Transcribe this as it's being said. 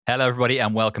Hello, everybody,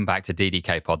 and welcome back to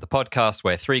DDK Pod, the podcast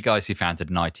where three guys who founded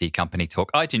an IT company talk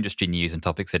IT industry news and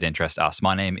topics that interest us.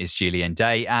 My name is Julian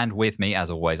Day, and with me, as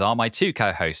always, are my two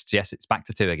co-hosts. Yes, it's back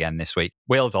to two again this week.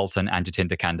 Will Dalton and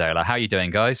Jatinda Kandola. How are you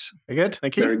doing, guys? Very good,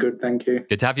 thank you. Very good, thank you.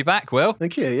 Good to have you back, Will.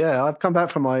 Thank you, yeah. I've come back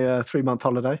from my 3-month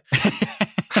holiday.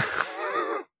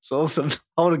 It's awesome.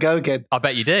 I want to go again. I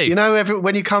bet you do. You know,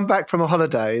 when you come back from a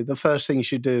holiday, the first thing you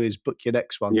should do is book your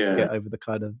next one to get over the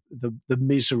kind of the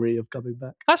misery of coming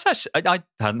back. That's actually, I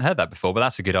hadn't heard that before, but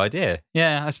that's a good idea.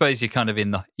 Yeah, I suppose you're kind of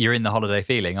in the holiday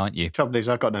feeling, aren't you? Trouble is,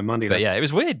 I've got no money But left. yeah, it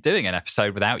was weird doing an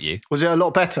episode without you. Was it a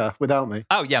lot better without me?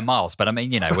 Oh yeah, miles. But I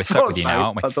mean, you know, we're stuck with you now,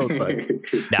 aren't we? I thought so.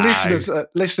 No.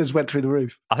 Listeners went through the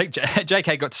roof. I think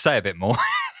JK got to say a bit more.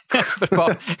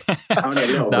 Only a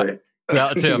little bit.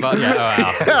 That too, but yeah,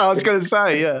 wow. Yeah, I was going to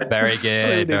say, yeah. Very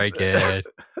good, very good.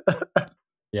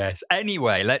 Yes.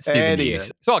 Anyway, let's do the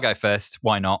news. So I'll go first.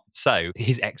 Why not? So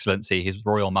His Excellency, His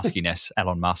Royal Muskiness,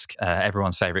 Elon Musk,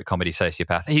 everyone's favourite comedy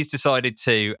sociopath, he's decided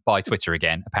to buy Twitter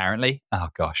again, apparently. Oh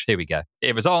gosh, here we go.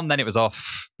 It was on, then it was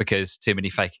off because too many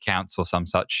fake accounts or some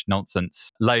such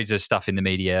nonsense. Loads of stuff in the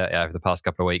media over the past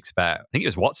couple of weeks about, I think it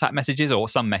was WhatsApp messages or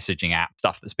some messaging app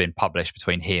stuff that's been published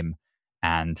between him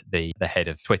and the head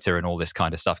of Twitter and all this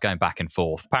kind of stuff going back and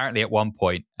forth. Apparently at one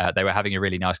point, they were having a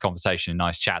really nice conversation, a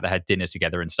nice chat. They had dinner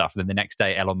together and stuff. And then the next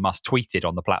day, Elon Musk tweeted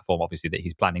on the platform, obviously, that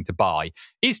he's planning to buy.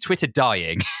 Is Twitter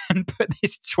dying? And put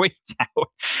this tweet out.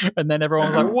 And then everyone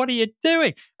was like, what are you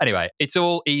doing? Anyway, it's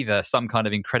all either some kind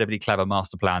of incredibly clever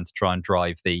master plan to try and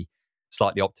drive the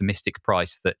slightly optimistic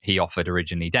price that he offered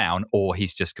originally down, or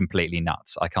he's just completely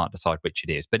nuts. I can't decide which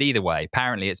it is. But either way,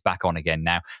 apparently it's back on again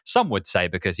now. Some would say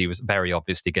because he was very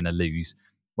obviously going to lose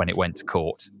when it went to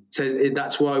court. So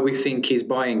that's why we think he's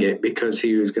buying it, because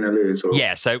he was going to lose? Or?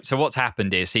 Yeah, so what's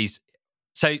happened is it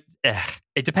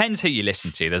depends who you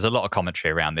listen to. There's a lot of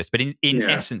commentary around this. But in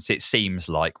essence, it seems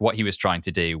like what he was trying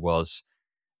to do was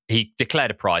he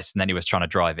declared a price and then he was trying to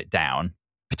drive it down,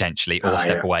 potentially, or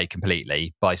step away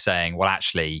completely by saying, well,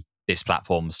 actually, this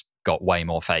platform's got way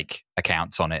more fake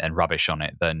accounts on it and rubbish on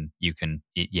it than than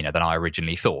I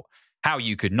originally thought. How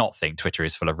you could not think Twitter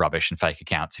is full of rubbish and fake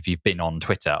accounts if you've been on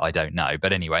Twitter, I don't know.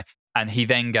 But anyway, and he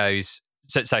then goes,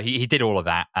 so he did all of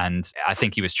that, and I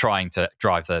think he was trying to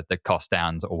drive the cost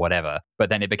down or whatever, but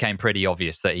then it became pretty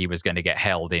obvious that he was going to get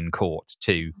held in court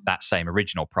to that same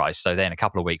original price. So then a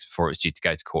couple of weeks before it was due to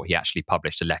go to court, he actually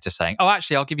published a letter saying, oh,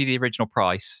 actually, I'll give you the original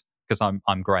price because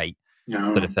I'm great,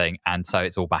 sort of thing. And so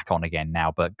it's all back on again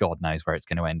now, but God knows where it's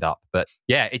going to end up. But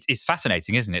yeah, it's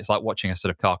fascinating, isn't it? It's like watching a sort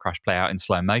of car crash play out in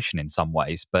slow motion in some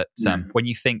ways. But when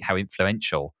you think how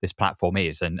influential this platform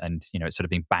is and it's sort of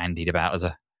being bandied about as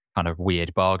a kind of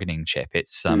weird bargaining chip,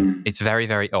 it's very,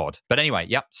 very odd. But anyway,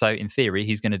 so in theory,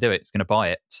 he's going to do it. He's going to buy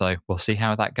it. So we'll see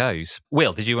how that goes.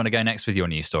 Will, did you want to go next with your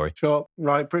news story? Sure.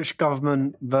 Right, British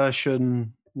government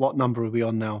version, what number are we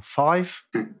on now? 5?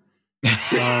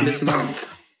 This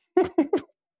month.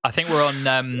 I think we're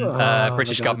on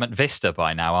British government Vista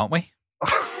by now, aren't we?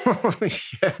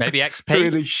 Yeah. Maybe XP?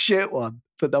 Really shit one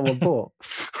that no one bought.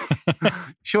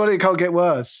 Surely it can't get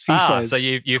worse, he says. So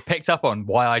you've picked up on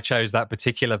why I chose that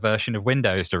particular version of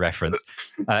Windows to reference.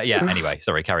 Anyway,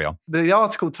 sorry, carry on. The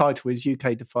article title is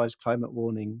UK Defies Climate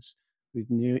Warnings with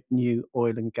new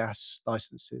oil and gas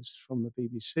licenses from the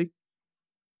BBC.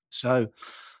 So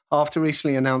after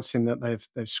recently announcing that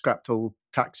they've scrapped all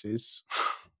taxes...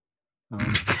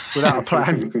 without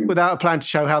a plan to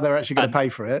show how they're actually going to pay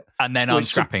for it. And then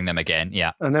unscrapping them again,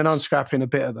 And then unscrapping a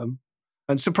bit of them.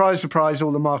 And surprise, surprise,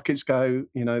 all the markets go,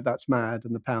 that's mad,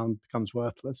 and the pound becomes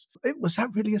worthless. Was that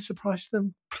really a surprise to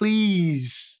them?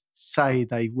 Please say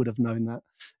they would have known that.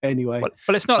 Anyway.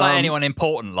 Well, it's not like anyone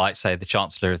important, like, say, the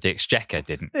Chancellor of the Exchequer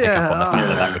didn't pick up on the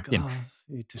fact that would...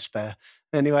 You despair.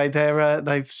 Anyway,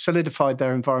 they've solidified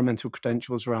their environmental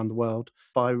credentials around the world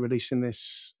by releasing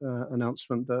this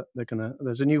announcement that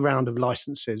there's a new round of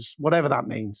licenses, whatever that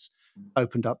means,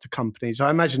 opened up to companies. I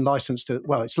imagine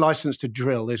it's licensed to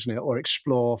drill, isn't it, or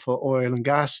explore for oil and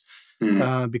gas,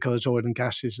 because oil and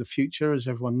gas is the future, as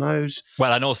everyone knows.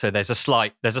 Well, and also there's a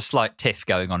slight tiff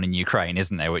going on in Ukraine,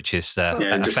 isn't there, which is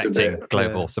affecting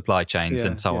global supply chains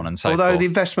and so on and so forth. Although the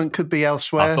investment could be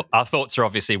elsewhere. Our thoughts are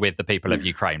obviously with the people of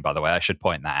Ukraine, by the way. I should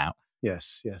point that out.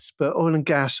 Yes. But oil and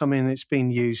gas, I mean, it's been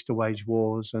used to wage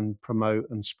wars and promote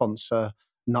and sponsor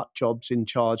nut jobs in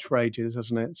charge for ages,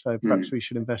 hasn't it? So perhaps we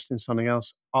should invest in something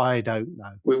else. I don't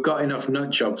know. We've got enough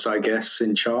nut jobs, I guess,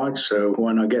 in charge. So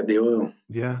why not get the oil?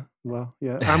 Yeah. Well,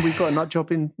 yeah. And we've got a nut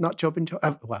job in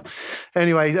charge. Well,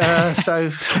 anyway,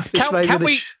 so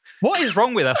What is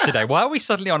wrong with us today? Why are we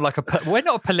suddenly on we're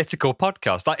not a political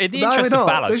podcast. Like, in the interest of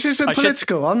balance. This isn't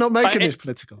political. I'm not making this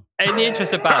political. In the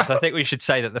interest of balance, I think we should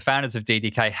say that the founders of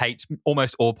DDK hate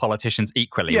almost all politicians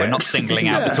equally. Yes. We're not singling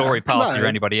out the Tory party or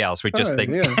anybody else. We just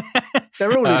think... Yeah.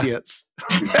 They're all idiots.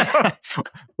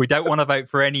 We don't want to vote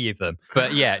for any of them.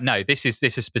 But yeah, no, this is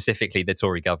specifically the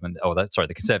Tory government,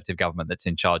 the Conservative government that's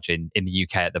in charge in the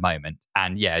UK at the moment.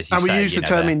 And yeah, as you say... And we use the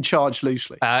term in charge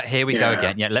loosely. Here we go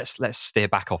again. Yeah, let's steer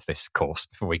back off this course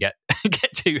before we get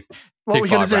too What are we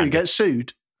going to do? Get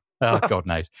sued? Oh, God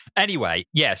knows. Anyway,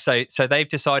 yeah, so they've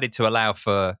decided to allow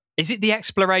for... Is it the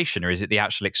exploration or is it the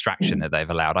actual extraction that they've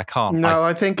allowed? I can't... No,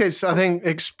 I think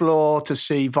explore to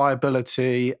see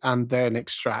viability and then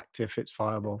extract if it's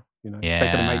viable. If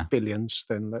they're going to make billions,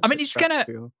 then let's...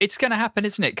 it's gonna happen,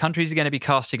 isn't it? Countries are going to be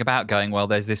casting about going, well,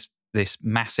 there's this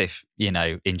massive,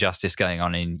 injustice going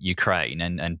on in Ukraine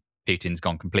and Putin's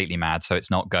gone completely mad, so it's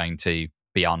not going to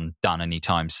be undone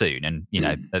anytime soon. And,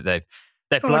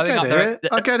 they're blowing up...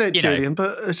 I get it, Julian,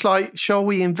 but it's like, shall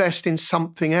we invest in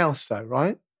something else though,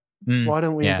 right? Why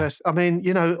don't we invest? I mean,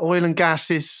 oil and gas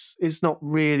is not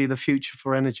really the future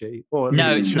for energy. No,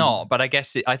 it's not. But I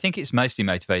think it's mostly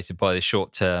motivated by the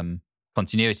short-term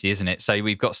continuity, isn't it? So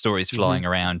we've got stories flying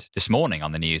around this morning on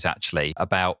the news, actually,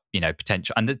 about,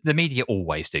 potential, and the media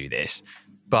always do this,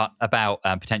 but about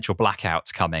potential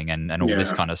blackouts coming and all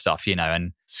this kind of stuff,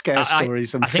 and scare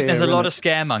stories. I think there's a lot of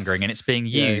scaremongering, and it's being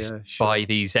used by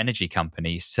these energy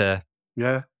companies to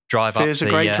drive up. Fear's a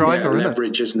great driver, isn't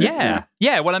leverage, isn't it?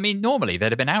 Yeah. Well, I mean, normally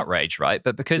there'd have been outrage, right?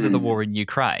 But because of the war in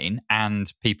Ukraine and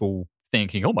people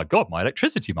thinking, oh my God, my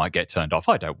electricity might get turned off,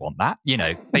 I don't want that.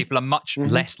 People are much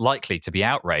less likely to be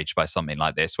outraged by something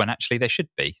like this when actually they should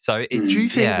be. So it's... Do you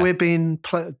think we're being...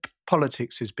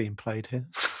 politics is being played here?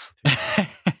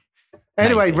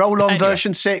 Anyway, roll on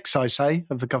version 6, I say,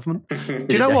 of the government. Do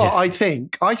you know what I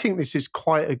think? I think this is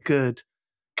quite a good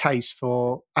case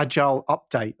for agile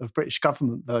update of British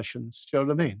government versions. Do you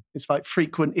know what I mean? It's like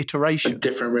frequent iteration.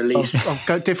 Different release.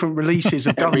 Of different releases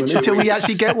of government until we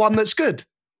actually get one that's good.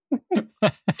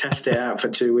 Test it out for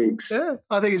 2 weeks. Yeah,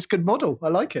 I think it's a good model. I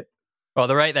like it. Well,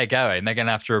 the rate they're going, they're going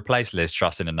to have to replace Liz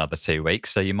Truss in another 2 weeks,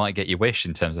 so you might get your wish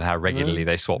in terms of how regularly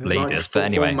they swap leaders. But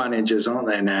anyway, managers, aren't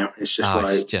they now? It's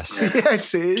just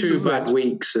yes, it is, 2 bad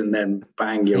weeks and then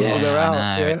bang, you're off. They're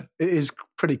out. Yeah, it is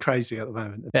pretty crazy at the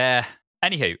moment. Yeah.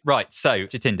 Anywho, right. So,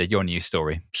 Jatinder, your news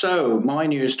story. So, my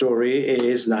news story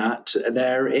is that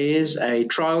there is a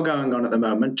trial going on at the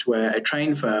moment where a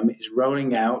train firm is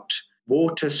rolling out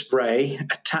water spray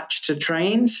attached to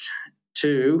trains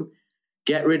to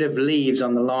get rid of leaves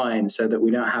on the line so that we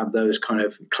don't have those kind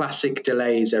of classic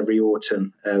delays every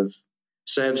autumn of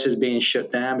services being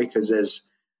shut down because there's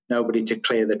nobody to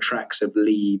clear the tracks of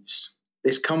leaves.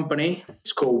 This company,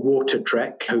 it's called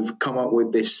Watertrek, who've come up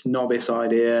with this novice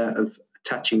idea of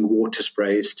attaching water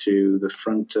sprays to the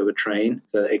front of a train.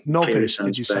 Novice,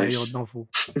 did you say, or novel?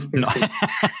 No.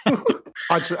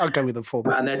 I'll go with the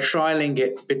former. And they're trialling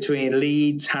it between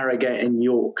Leeds, Harrogate and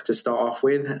York to start off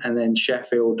with, and then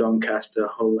Sheffield, Doncaster,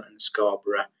 Hull and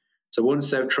Scarborough. So once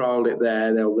they've trialled it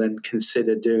there, they'll then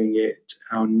consider doing it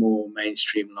on more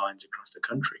mainstream lines across the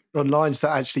country. On lines that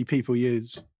actually people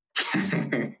use.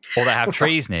 Or they have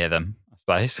trees near them,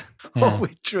 I suppose. Yeah.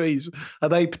 With trees. Are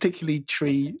they particularly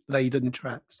tree-laden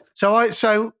tracks?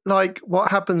 So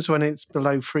what happens when it's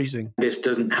below freezing? This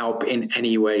doesn't help in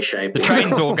any way, shape. The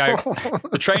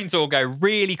trains all go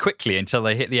really quickly until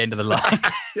they hit the end of the line.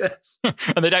 Yes.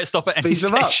 And they don't stop at any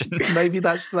stations. Maybe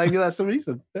that's the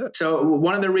reason. Yeah. So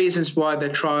one of the reasons why they're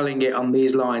trialling it on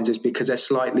these lines is because they're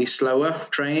slightly slower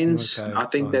trains. Okay, I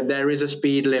think that there is a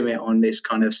speed limit on this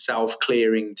kind of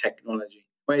self-clearing technology.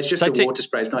 Well, it's just a water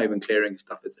spray. It's not even clearing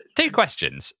stuff, is it? 2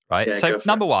 questions, right? Yeah, so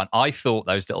number one, I thought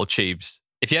those little tubes,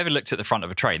 if you ever looked at the front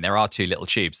of a train, there are 2 little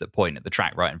tubes that point at the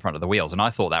track right in front of the wheels. And I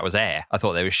thought that was air. I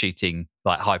thought they were shooting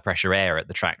like high pressure air at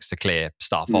the tracks to clear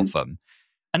stuff off them.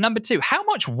 And number 2, how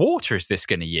much water is this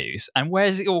going to use? And where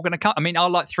is it all going to come? I mean, are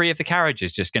like 3 of the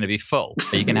carriages just going to be full?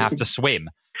 Are you going to have to swim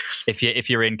if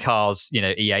you're in cars,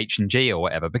 E, H and G or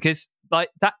whatever? Because like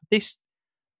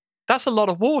that's a lot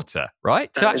of water,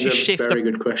 right? To actually shift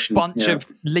a bunch of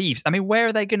leaves. I mean, where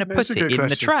are they going to put it in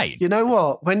the train? You know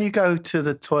what? When you go to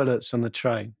the toilets on the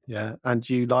train, and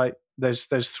you there's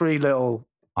 3 little...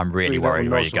 I'm really worried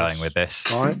where you're going with this.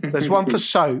 Right? There's one for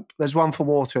soap, there's one for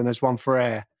water, and there's one for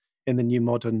air in the new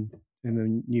modern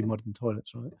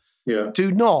toilets, right? Yeah.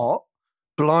 Do not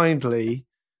blindly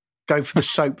go for the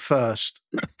soap first.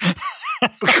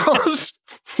 because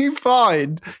you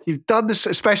find you've done this,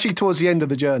 especially towards the end of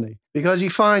the journey, because you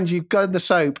find you've got the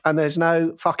soap and there's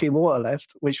no fucking water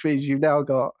left, which means you've now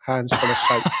got hands full of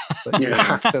soap that you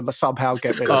have to somehow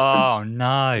get rid of. Oh,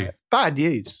 no. Yeah. Bad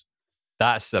news.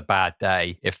 That's a bad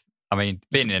day.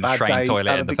 Being in a train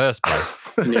toilet in the first place.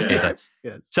 Yes.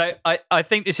 So I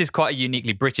think this is quite a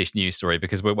uniquely British news story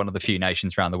because we're one of the few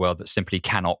nations around the world that simply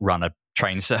cannot run a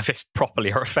train service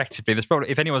properly or effectively. There's probably,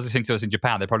 if anyone's listening to us in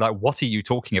Japan, they're probably like, what are you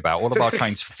talking about? All of our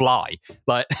trains fly.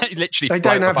 Like, literally they float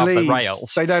don't have above leaves. the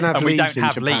rails. They don't have and leaves. We don't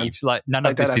have Japan. leaves. Like, none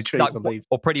of this is like,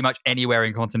 or pretty much anywhere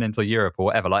in continental Europe or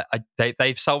whatever. Like,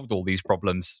 they've solved all these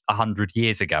problems 100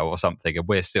 years ago or something, and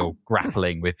we're still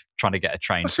grappling with trying to get a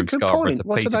train from Scarborough to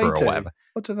Peterborough or whatever.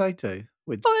 What do they do?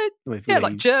 With leaves?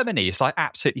 Like Germany is like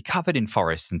absolutely covered in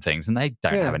forests and things, and they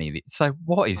don't have any of it. So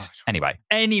what is anyway?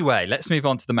 Let's move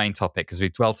on to the main topic because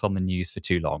we've dwelt on the news for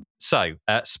too long. So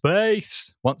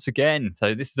space once again.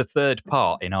 So this is the third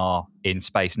part in our "In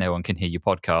Space No One Can Hear You"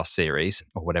 podcast series,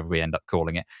 or whatever we end up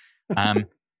calling it.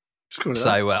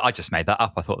 I just made that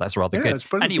up. I thought that's rather good.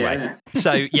 Anyway,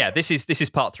 this is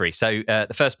part 3. So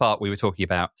the first part we were talking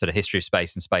about sort of history of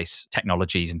space and space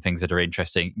technologies and things that are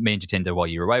interesting. Me and Jatinder, while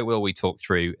you were away, we talked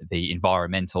through the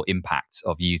environmental impacts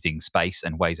of using space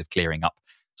and ways of clearing up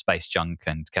space junk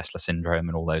and Kessler syndrome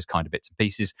and all those kind of bits and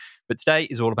pieces. But today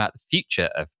is all about the future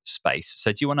of space.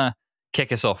 So do you want to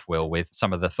kick us off, Will, with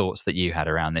some of the thoughts that you had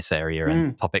around this area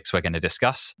and topics we're going to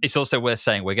discuss? It's also worth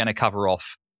saying we're going to cover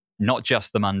off not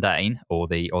just the mundane or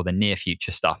the near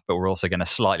future stuff, but we're also going to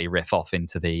slightly riff off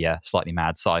into the slightly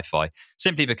mad sci-fi,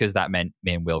 simply because that meant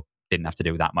me and Will didn't have to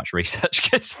do that much research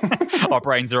because our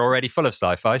brains are already full of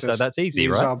sci-fi, so that's easy,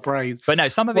 right? Our brains. But no,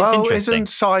 some of it's interesting. Isn't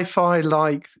sci-fi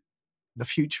like the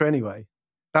future anyway?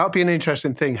 That would be an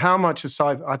interesting thing. How much of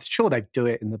sci-fi? I'm sure they do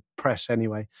it in the press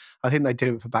anyway. I think they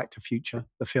did it for Back to Future,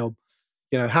 the film.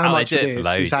 You know, how much of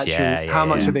this is actually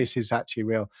much of this is actually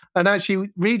real? And actually,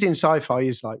 reading sci-fi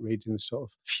is like reading a sort of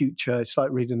future. It's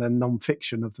like reading a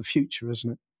non-fiction of the future, isn't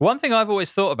it? One thing I've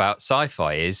always thought about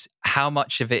sci-fi is how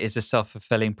much of it is a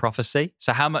self-fulfilling prophecy.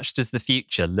 So how much does the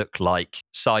future look like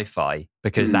sci-fi?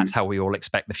 Because that's how we all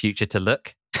expect the future to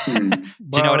look. Do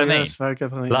you know what I mean? That's very good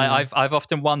point. Like I've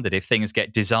often wondered if things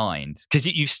get designed, because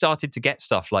you've started to get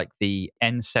stuff like the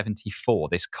N74,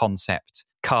 this concept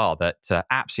car that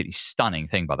absolutely stunning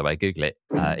thing, by the way. Google it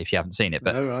if you haven't seen it,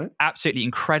 but absolutely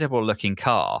incredible looking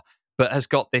car. But has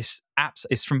got this apps.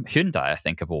 It's from Hyundai, I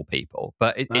think, of all people.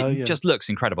 But it just looks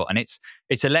incredible, and it's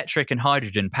electric and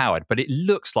hydrogen powered. But it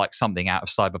looks like something out of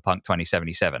Cyberpunk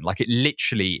 2077. Like it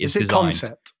literally is designed.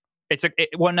 Concept? It's a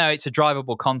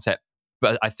drivable concept.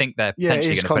 But I think they're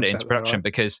potentially going to put it into production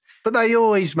because... But they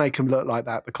always make them look like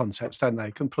that, the concepts, don't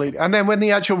they? Completely. And then when the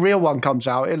actual real one comes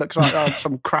out, it looks like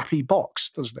some crappy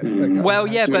box, doesn't it? Well,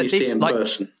 yeah, but this...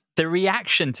 The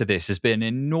reaction to this has been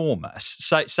enormous.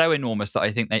 So enormous that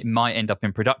I think they might end up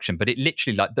in production. But it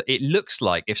literally, it looks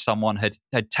like if someone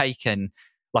had taken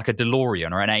like a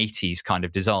DeLorean or an 80s kind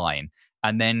of design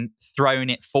and then thrown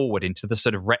it forward into the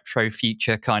sort of retro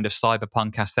future kind of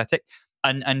cyberpunk aesthetic.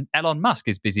 And Elon Musk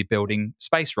is busy building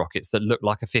space rockets that look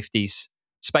like a 50s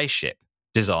spaceship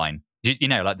design. You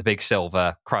know, like the big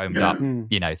silver chromed up,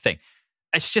 thing.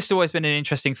 It's just always been an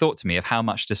interesting thought to me of how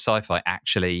much does sci-fi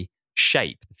actually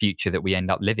shape the future that we end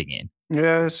up living in.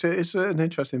 Yeah, it's an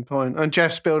interesting point. And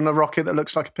Jeff's building a rocket that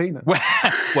looks like a peanut.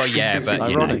 Well, yeah, but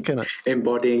ironic, isn't it?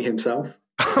 Embodying himself.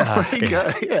 God,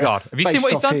 have you seen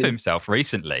what he's done to himself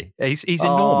recently? He's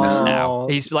enormous now.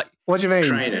 He's like, what do you mean?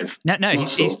 Training. No,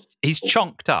 he's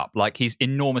chonked up. Like he's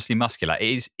enormously muscular.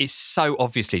 It's so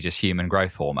obviously just human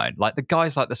growth hormone. Like the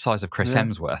guy's like the size of Chris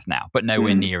Hemsworth now, but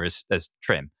nowhere near as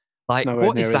trim. Like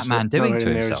what is that man doing to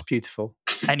himself? Beautiful.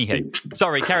 Anywho,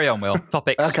 sorry, carry on, Will.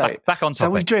 Topics. Okay. Back on topic. So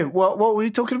we dream. What were we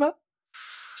talking about?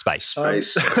 Space.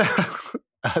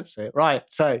 That's it. Right.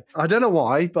 So I don't know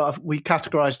why, but we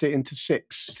categorized it into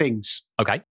 6 things.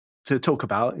 Okay. To talk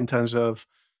about in terms of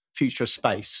future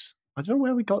space. I don't know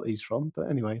where we got these from, but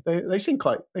anyway, they seem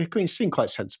quite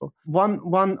sensible.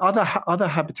 One other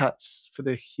habitats for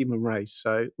the human race.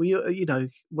 So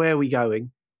where are we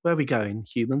going? Where are we going,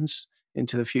 humans,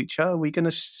 into the future? Are we going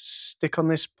to stick on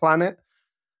this planet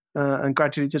and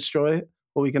gradually destroy it,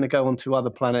 or are we going to go on to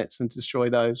other planets and destroy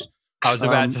those? I was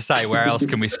about to say, where else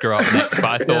can we screw up next?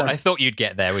 But I thought you'd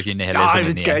get there with your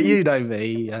nihilism. You know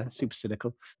me, super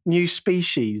cynical. New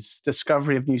species,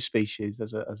 discovery of new species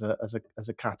as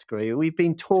a category. We've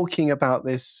been talking about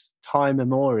this time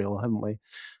immemorial, haven't we?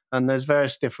 And there's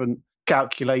various different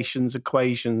calculations,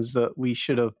 equations that we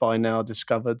should have by now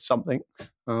discovered something,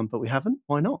 but we haven't.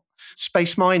 Why not?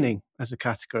 Space mining as a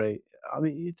category. I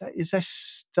mean, is there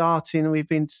starting? We've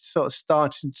been sort of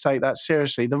starting to take that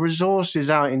seriously. The resources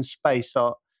out in space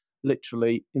are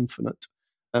literally infinite,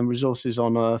 and resources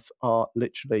on Earth are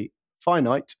literally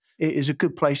finite. It is a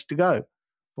good place to go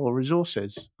for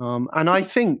resources. And I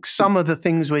think some of the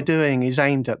things we're doing is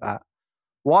aimed at that.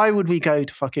 Why would we go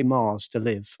to fucking Mars to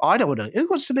live? I don't want to. Who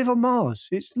wants to live on Mars?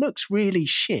 It looks really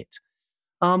shit.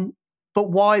 But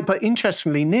why? But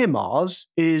interestingly, near Mars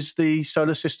is the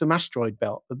solar system asteroid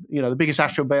belt. The biggest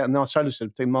asteroid belt in our solar system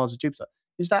between Mars and Jupiter.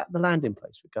 Is that the landing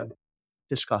place we go?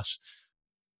 Discuss.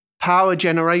 Power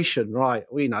generation, right?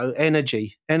 We know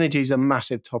energy. Energy is a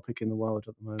massive topic in the world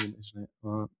at the moment, isn't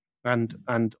it?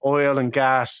 And oil and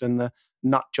gas and the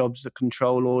nut jobs that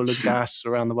control oil and gas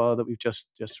around the world that we've just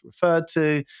referred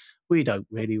to. We don't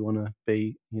really want to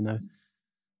be,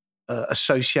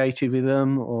 associated with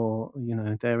them, or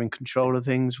they're in control of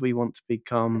things. We want to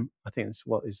become, I think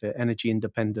it's energy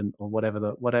independent, or whatever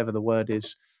the word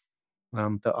is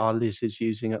that our Liz is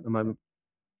using at the moment.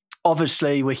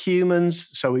 Obviously, we're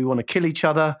humans, so we want to kill each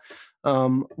other.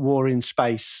 War in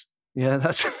space. Yeah,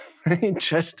 that's an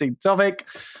interesting topic.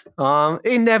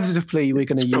 Inevitably, we're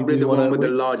going to use... probably the one with the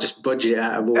largest budget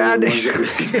out of all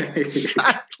the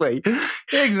ones.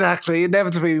 Exactly.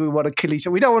 Inevitably, we want to kill each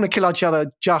other. We don't want to kill each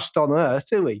other just on Earth,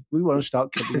 do we? We want to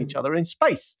start killing each other in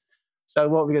space. So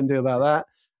what are we going to do about that?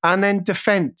 And then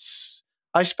defense.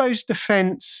 I suppose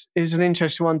defense is an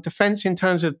interesting one. Defense in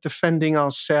terms of defending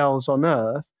ourselves on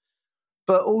Earth,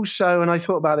 but also, and I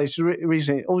thought about this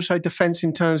recently, also defense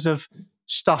in terms of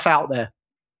stuff out there.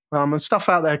 And stuff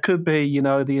out there could be,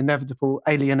 the inevitable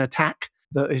alien attack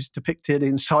that is depicted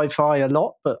in sci-fi a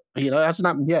lot, but, it hasn't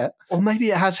happened yet. Or maybe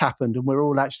it has happened and we're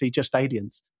all actually just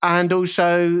aliens. And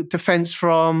also defense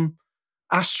from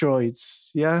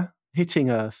asteroids, hitting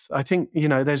Earth. I think,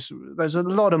 there's a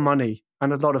lot of money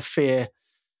and a lot of fear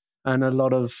and a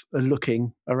lot of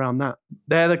looking around that.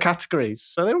 They're the categories.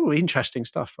 So they're all interesting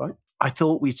stuff, right? I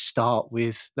thought we'd start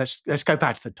with, let's go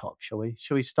back to the top, shall we?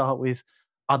 Shall we start with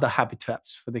other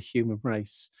habitats for the human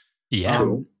race? Yeah.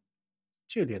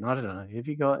 Julian, I don't know. Have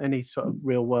you got any sort of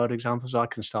real world examples? I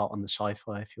can start on the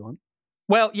sci-fi if you want.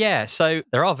 Well, yeah. So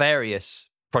there are various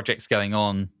projects going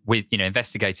on with,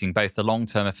 investigating both the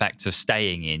long-term effects of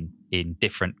staying in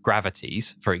different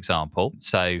gravities, for example.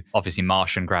 So obviously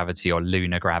Martian gravity or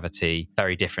lunar gravity,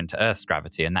 very different to Earth's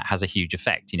gravity, and that has a huge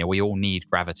effect. We all need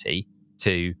gravity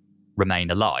to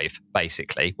remain alive,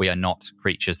 basically. We are not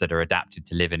creatures that are adapted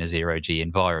to live in a zero-G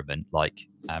environment like,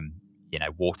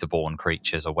 waterborne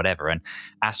creatures or whatever. And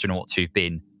astronauts who've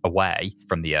been away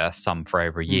from the Earth, some for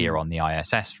over a year on the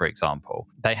ISS, for example,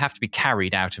 they have to be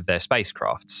carried out of their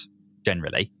spacecrafts,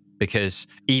 generally, because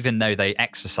even though they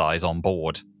exercise on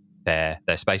board their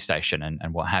space station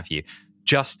and what have you,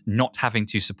 just not having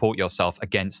to support yourself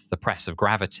against the press of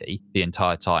gravity the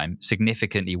entire time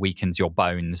significantly weakens your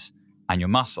bones and your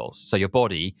muscles. So your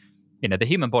body, the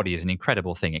human body is an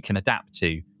incredible thing. It can adapt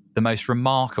to the most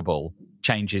remarkable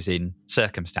changes in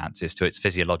circumstances to its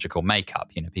physiological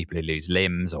makeup. People who lose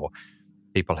limbs, or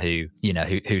people who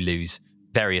lose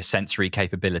various sensory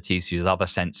capabilities, whose other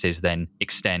senses then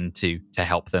extend to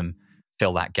help them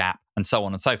fill that gap, and so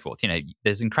on and so forth.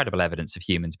 There's incredible evidence of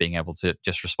humans being able to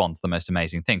just respond to the most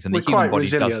amazing things. And the human body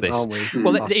does this.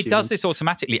 Well, it does this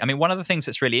automatically. I mean, one of the things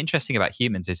that's really interesting about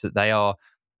humans is that they are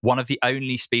one of the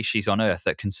only species on Earth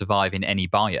that can survive in any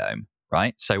biome,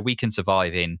 right? So we can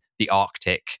survive in the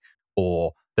Arctic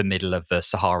or the middle of the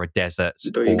Sahara Desert,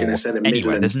 or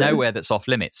anywhere. There's nowhere that's off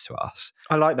limits to us.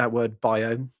 I like that word,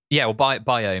 biome. Yeah, well,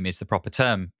 biome is the proper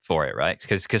term for it, right?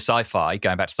 Because sci-fi,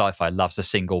 going back to sci-fi, loves a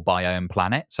single biome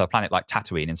planet. So a planet like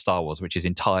Tatooine in Star Wars, which is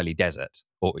entirely desert,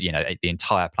 or the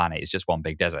entire planet is just one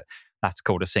big desert. That's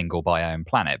called a single biome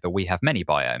planet. But we have many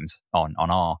biomes on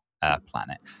our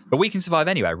planet. But we can survive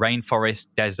anywhere. Rainforest,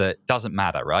 desert, doesn't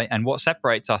matter, right? And what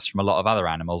separates us from a lot of other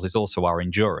animals is also our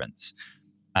endurance.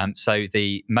 So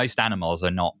the most animals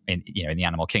are not in the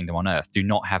animal kingdom on Earth do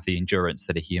not have the endurance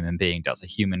that a human being does. A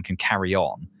human can carry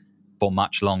on for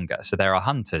much longer. So there are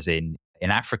hunters in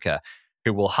Africa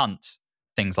who will hunt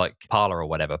things like impala or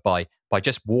whatever by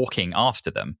just walking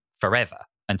after them forever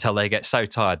until they get so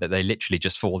tired that they literally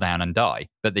just fall down and die.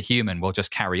 But the human will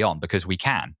just carry on because we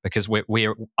can, because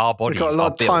our bodies got a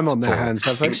lot of time on their hands,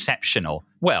 have they? Exceptional.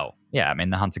 Well, yeah, I mean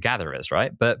the hunter gatherers,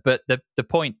 right? But the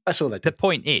point, that's all they do. The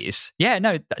point is,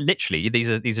 literally these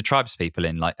are tribes people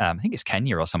in I think it's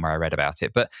Kenya or somewhere I read about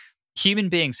it. But human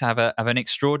beings have an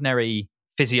extraordinary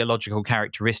physiological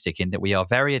characteristic in that we are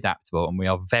very adaptable and we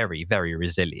are very, very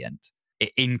resilient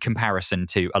in comparison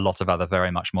to a lot of other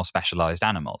very much more specialized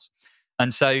animals.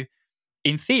 And so,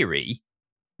 in theory,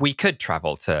 we could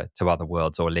travel to other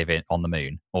worlds or live on the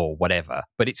moon or whatever,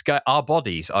 but our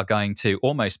bodies are going to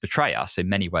almost betray us in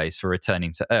many ways for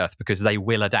returning to Earth, because they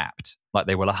will adapt. Like,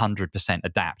 they will 100%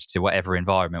 adapt to whatever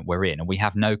environment we're in, and we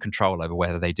have no control over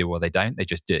whether they do or they don't. They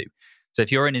just do. So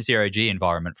if you're in a zero-G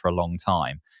environment for a long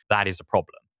time, that is a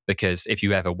problem, because if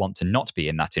you ever want to not be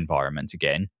in that environment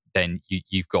again, then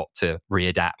you've got to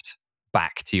readapt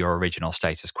back to your original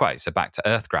status quo, so back to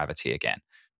Earth gravity again.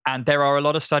 And there are a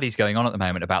lot of studies going on at the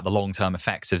moment about the long-term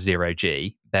effects of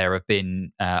zero-G. There have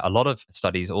been a lot of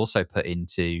studies also put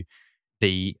into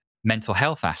the mental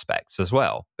health aspects as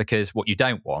well, because what you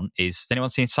don't want is, has anyone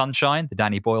seen Sunshine, the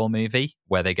Danny Boyle movie,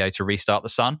 where they go to restart the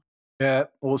sun? Yeah,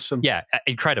 awesome. Yeah,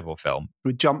 incredible film.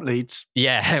 With jump leads.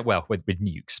 Yeah, well, with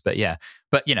nukes, but yeah.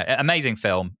 But, amazing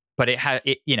film, but it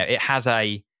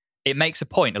makes a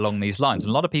point along these lines. And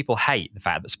a lot of people hate the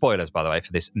fact that, spoilers, by the way,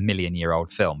 for this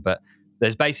million-year-old film, but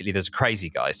there's a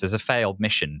crazy guy. So there's a failed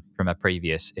mission from a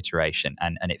previous iteration,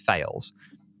 and it fails.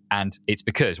 And it's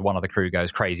because one of the crew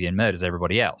goes crazy and murders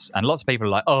everybody else. And lots of people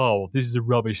are like, oh, this is a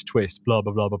rubbish twist, blah,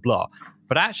 blah, blah, blah, blah.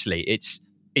 But actually, it's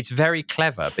very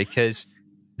clever, because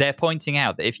they're pointing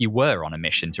out that if you were on a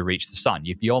mission to reach the sun,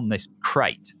 you'd be on this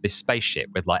crate, this spaceship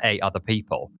with like 8 other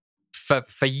people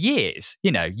for years,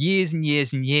 years and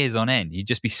years and years on end. You'd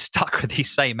just be stuck with these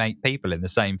same 8 people in the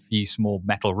same few small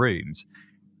metal rooms.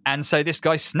 And so this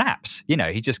guy snaps,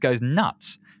 he just goes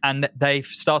nuts. And they've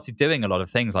started doing a lot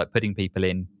of things like putting people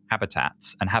in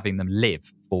habitats and having them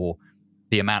live for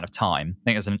the amount of time. I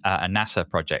think there's a NASA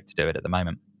project to do it at the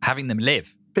moment, having them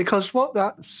live. Because what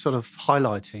that's sort of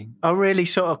highlighting are really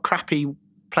sort of crappy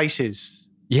places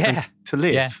to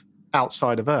live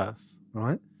outside of Earth,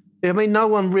 right? I mean, no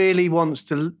one really wants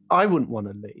to. I wouldn't want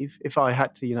to leave if I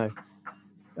had to,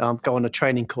 go on a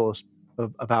training course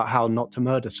about how not to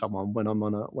murder someone when I'm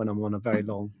on a very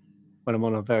long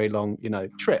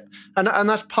trip. And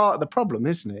that's part of the problem,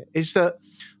 isn't it? Is that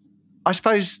I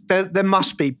suppose there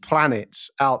must be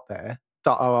planets out there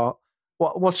that are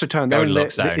what's the term?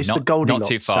 Goldilocks zone. It's the Goldilocks not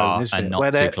too far zone, and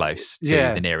not too close to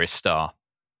the nearest star.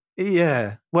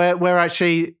 Yeah, where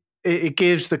actually it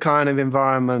gives the kind of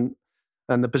environment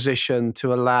and the position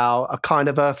to allow a kind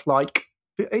of Earth-like.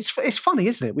 It's funny,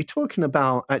 isn't it? We're talking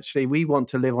about, actually, we want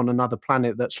to live on another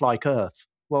planet that's like Earth.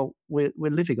 Well, we're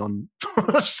living on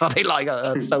something like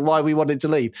Earth, so why we wanted to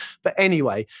leave? But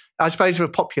anyway, I suppose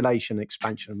with population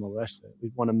expansion and all the rest of it,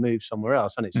 we'd want to move somewhere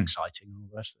else, and it's exciting and all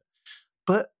the rest of it.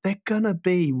 But they're going to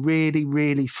be really,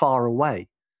 really far away.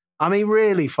 I mean,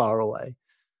 really far away.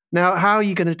 Now, how are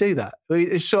you going to do that?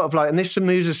 It's sort of like, and this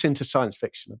moves us into science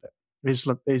fiction a bit, is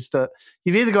that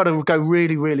you've either got to go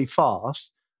really, really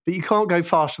fast, but you can't go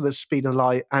faster than the speed of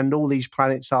light, and all these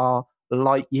planets are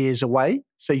light years away,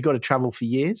 so you've got to travel for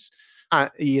years.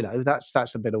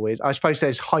 That's a bit of weird. I suppose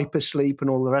there's hypersleep and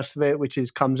all the rest of it, which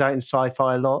comes out in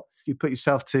sci-fi a lot. You put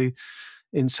yourself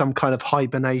in some kind of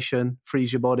hibernation,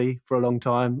 freeze your body for a long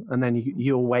time, and then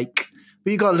you awake.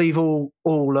 But you've got to leave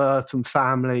all Earth and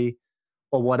family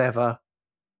or whatever,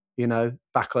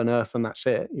 back on Earth, and that's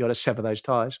it. You've got to sever those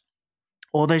ties.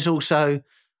 Or there's also,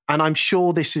 and I'm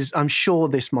sure this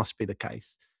must be the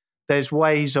case, there's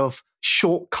ways of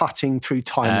shortcutting through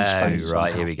time and space.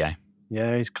 Right, somehow. Here we go.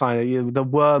 Yeah, it's kind of the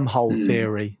wormhole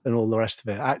theory and all the rest of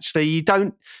it. Actually, you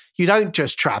don't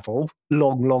just travel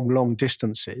long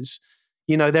distances.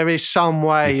 There is some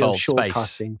way of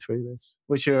shortcutting through this,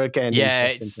 which are again. Yeah,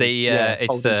 it's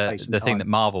the thing that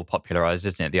Marvel popularized,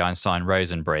 isn't it? The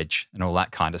Einstein-Rosen bridge and all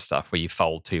that kind of stuff, where you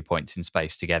fold 2 points in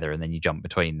space together and then you jump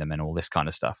between them and all this kind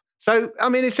of stuff. So, I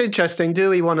mean, it's interesting.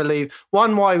 Do we want to leave?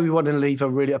 One, why we want to leave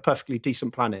a perfectly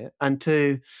decent planet, and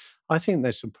two, I think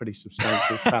there's some pretty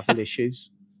substantial travel issues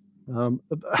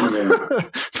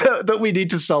that we need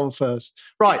to solve first.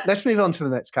 Right, let's move on to the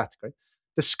next category.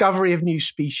 Discovery of new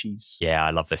species. Yeah, I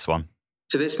love this one.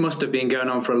 So this must have been going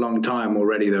on for a long time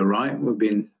already, though, right? We've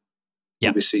been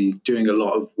obviously doing a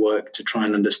lot of work to try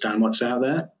and understand what's out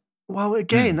there. Well,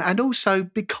 again, and also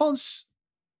because,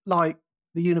 the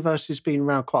universe has been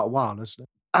around quite a while, hasn't it?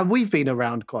 And we've been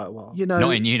around quite a while.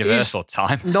 Not in universal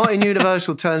time. Not in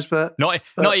universal terms, but not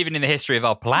even in the history of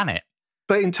our planet.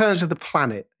 But in terms of the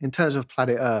planet, in terms of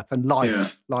planet Earth and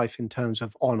life in terms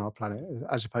of on our planet,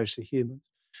 as opposed to humans.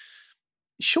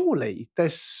 Surely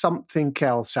there's something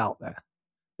else out there.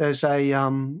 There's a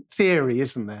theory,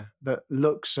 isn't there, that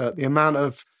looks at the amount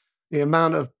of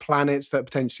planets that are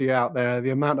potentially out there,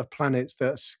 the amount of planets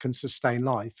that can sustain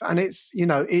life, and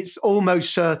it's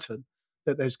almost certain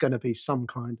that there's going to be some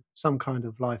kind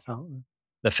of life out there.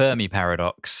 The Fermi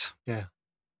paradox. Yeah.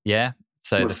 Yeah.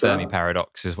 So What's the Fermi that?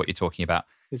 paradox is what you're talking about.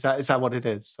 Is that what it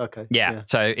is? Okay. Yeah.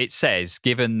 So it says,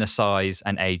 given the size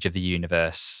and age of the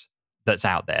universe that's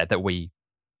out there,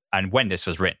 and when this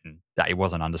was written, that it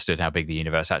wasn't understood how big the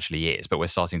universe actually is, but we're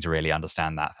starting to really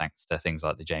understand that thanks to things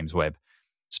like the James Webb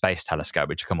Space Telescope,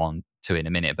 which I'll come on to in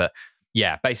a minute. But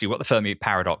yeah, basically what the Fermi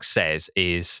paradox says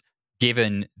is,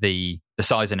 given the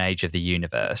size and age of the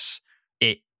universe,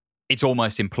 it's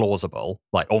almost implausible,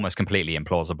 like almost completely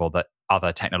implausible, that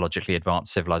other technologically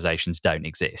advanced civilizations don't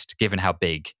exist, given how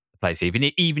big the place is.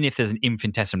 Even if there's an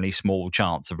infinitesimally small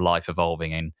chance of life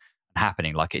evolving and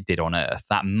happening like it did on Earth,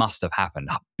 that must have happened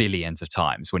billions of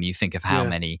times when you think of how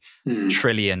many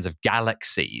trillions of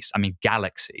galaxies. I mean,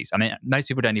 most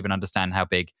people don't even understand how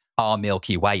big our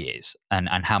Milky Way is and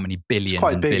how many billions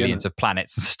and billions of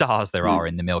planets and stars there are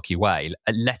in the Milky Way,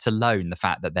 let alone the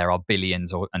fact that there are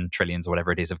billions and trillions or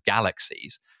whatever it is of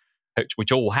galaxies,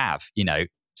 which all have,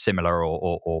 similar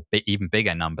or even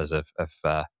bigger numbers of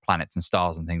planets and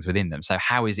stars and things within them. So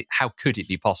how could it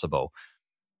be possible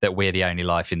that we're the only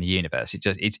life in the universe?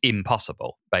 It's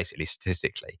impossible, basically,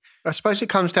 statistically. I suppose it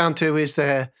comes down to, is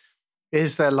there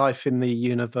life in the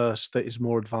universe that is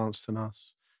more advanced than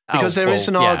us? Because there's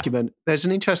an argument, there's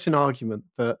an interesting argument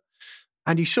that,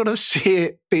 and you sort of see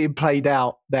it being played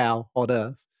out now on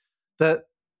Earth, that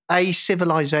a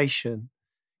civilization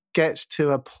gets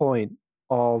to a point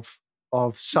of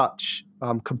such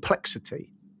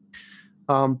complexity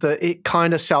that it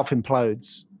kind of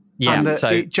self-implodes. Yeah, and that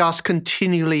it just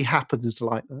continually happens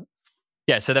like that.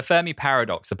 Yeah, so the Fermi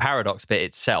paradox, the paradox bit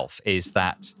itself is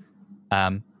that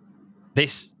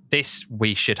this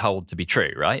we should hold to be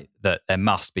true, right? That there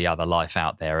must be other life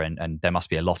out there, and there must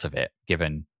be a lot of it,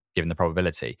 given the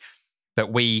probability.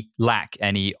 But we lack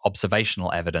any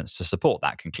observational evidence to support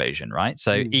that conclusion, right?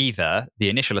 So either the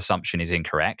initial assumption is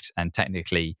incorrect and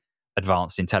technically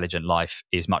advanced intelligent life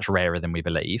is much rarer than we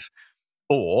believe,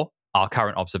 or our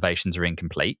current observations are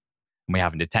incomplete and we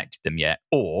haven't detected them yet,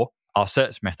 or our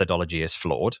search methodology is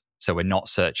flawed, so we're not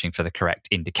searching for the correct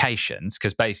indications,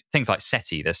 because things like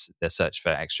SETI, the search for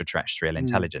extraterrestrial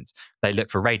intelligence, they look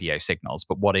for radio signals.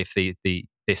 But what if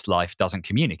this life doesn't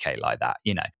communicate like that?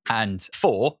 And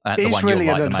four, the one really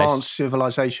you'll like an the advanced most,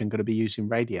 civilization going to be using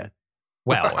radio?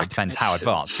 Well, it depends how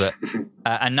advanced. But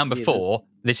and number four,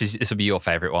 this will be your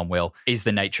favorite one, Will. Is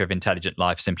the nature of intelligent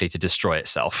life simply to destroy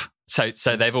itself? So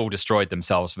they've all destroyed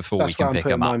themselves before we can pick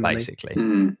them up,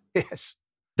 basically. Yes.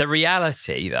 The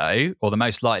reality, though, or the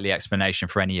most likely explanation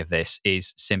for any of this,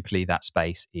 is simply that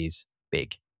space is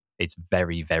big. It's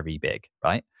very, very big,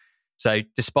 right? So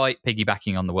despite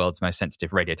piggybacking on the world's most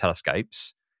sensitive radio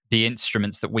telescopes, the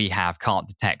instruments that we have can't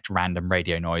detect random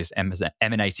radio noise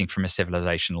emanating from a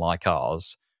civilization like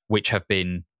ours, which have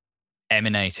been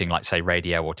emanating, like, say,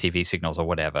 radio or TV signals or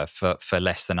whatever for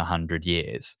less than 100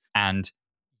 years. And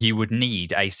you would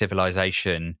need a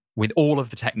civilization with all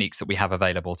of the techniques that we have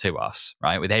available to us,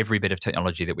 right? With every bit of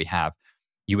technology that we have,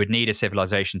 you would need a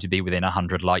civilization to be within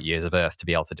 100 light years of Earth to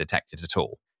be able to detect it at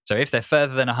all. So if they're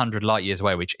further than 100 light years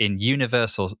away, which in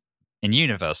universal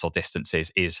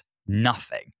distances is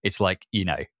nothing, it's like,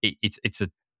 it's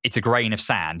a grain of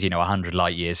sand, 100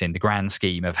 light years in the grand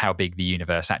scheme of how big the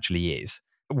universe actually is.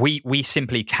 We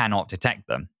simply cannot detect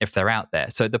them if they're out there.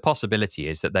 So the possibility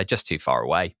is that they're just too far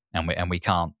away, and we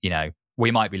can't, we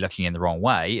might be looking in the wrong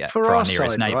way for our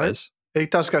nearest neighbours. Right?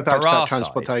 It does go back to that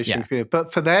transportation,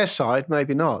 but for their side,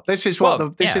 maybe not. This is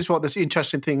what this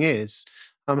interesting thing is.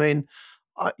 I mean,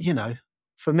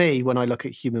 for me, when I look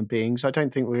at human beings, I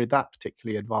don't think we're that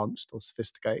particularly advanced or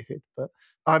sophisticated. But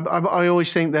I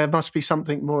always think there must be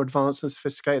something more advanced and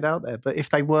sophisticated out there. But if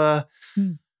they were,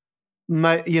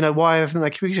 why haven't they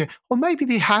communicated? Or maybe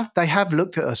they have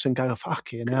looked at us and go,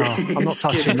 fucking hell, I'm not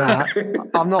touching that.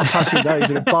 I'm not touching those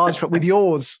with a barge, but with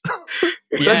yours.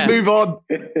 Let's move on.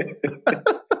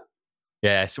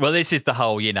 Yes. Well, this is the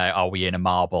whole, are we in a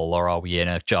marble, or are we in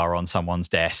a jar on someone's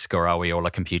desk, or are we all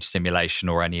a computer simulation,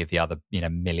 or any of the other,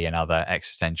 million other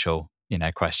existential,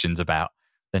 questions about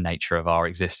the nature of our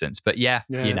existence. But the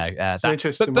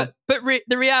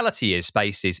reality is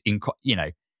space is,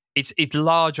 it's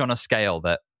large on a scale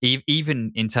that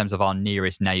even in terms of our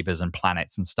nearest neighbors and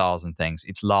planets and stars and things,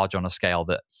 it's large on a scale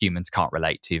that humans can't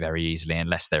relate to very easily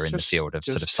unless they're in the field of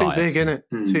sort of science. Too big, isn't it?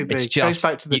 Too big. It goes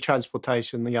back to the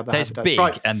transportation, the other There's big,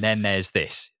 right. And then there's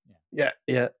this. Yeah.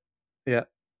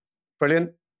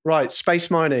 Brilliant. Right,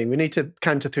 space mining. We need to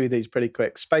canter through these pretty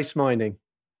quick. Space mining.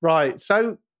 Right,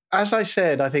 so as I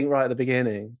said, I think right at the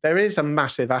beginning, there is a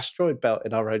massive asteroid belt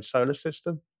in our own solar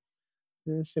system.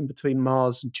 It's in between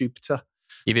Mars and Jupiter.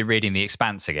 You've been reading The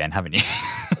Expanse again, haven't you?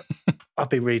 I've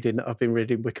been reading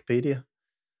Wikipedia.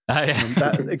 Oh, yeah.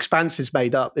 That Expanse is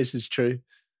made up. This is true.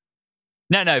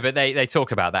 No, but they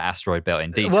talk about that asteroid belt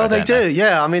in detail. Well, they do,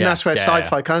 yeah. I mean, Yeah, that's where yeah,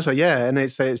 sci-fi comes from, yeah. And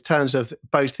it's in terms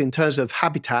of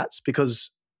habitats,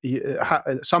 because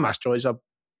some asteroids are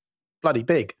bloody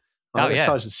big. Right?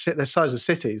 They're size of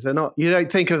cities. They're not. You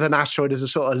don't think of an asteroid as a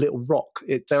sort of little rock.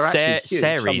 They're actually huge.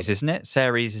 Ceres, isn't it?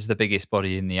 Ceres is the biggest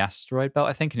body in the asteroid belt,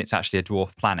 I think, and it's actually a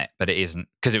dwarf planet, but it isn't,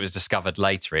 because it was discovered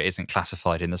later. It isn't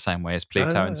classified in the same way as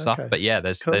Pluto and stuff. Okay. But yeah,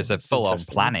 there's a full-on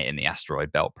planet in the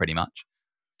asteroid belt, pretty much.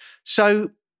 So,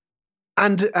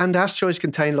 and asteroids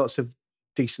contain lots of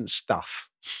decent stuff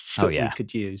that we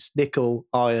could use: nickel,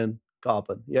 iron,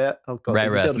 carbon. Yeah,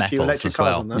 rare earth metals as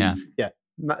well.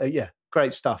 Yeah,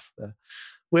 great stuff there.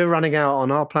 We're running out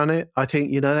on our planet. I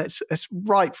think, it's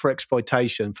ripe for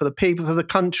exploitation for the people, for the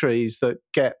countries that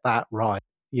get that right.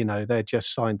 They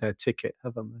just signed their ticket,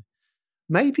 haven't they?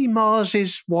 Maybe Mars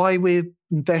is why we're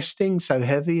investing so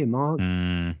heavy in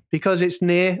Mars, because it's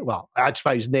near. Well, I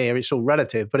suppose near. It's all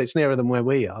relative, but it's nearer than where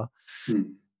we are.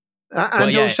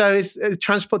 And also, it's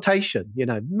transportation.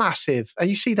 Massive, and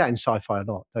you see that in sci-fi a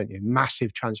lot, don't you?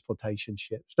 Massive transportation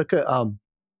ships. Look at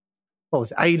what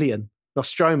was it? Alien?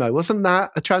 Nostromo, wasn't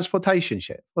that a transportation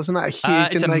ship? Wasn't that a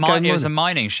huge? It was a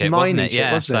mining ship, wasn't it?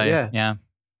 Yeah,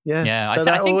 yeah. So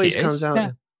I think always it comes is.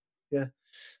 out. Yeah.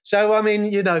 So I mean,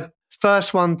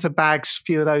 first one to bag a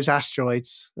few of those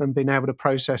asteroids and being able to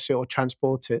process it or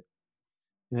transport it.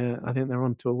 Yeah, I think they're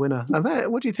on to a winner.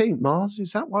 And what do you think, Mars?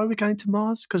 Is that why we're going to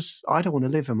Mars? Because I don't want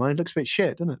to live in mine. It looks a bit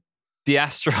shit, doesn't it?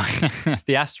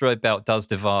 The asteroid belt does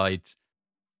divide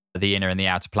the inner and the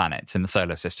outer planets in the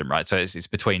solar system, right? So it's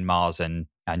between Mars and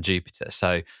Jupiter.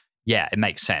 So yeah, it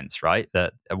makes sense, right?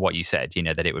 That what you said,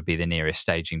 that it would be the nearest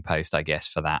staging post, I guess,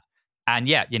 for that. And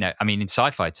yeah, I mean, in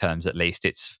sci-fi terms, at least,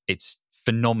 it's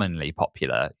phenomenally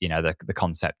popular. The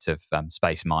concept of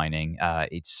space mining.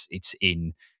 It's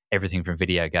in everything from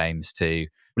video games to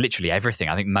literally everything.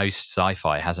 I think most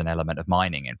sci-fi has an element of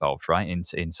mining involved, right?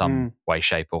 In some way,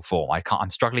 shape, or form. I'm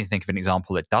struggling to think of an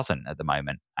example that doesn't at the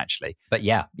moment, actually. But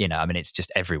yeah, I mean, it's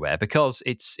just everywhere, because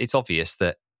it's obvious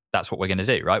that that's what we're going to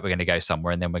do, right? We're going to go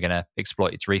somewhere and then we're going to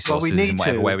exploit its resources in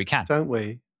whatever way we can, don't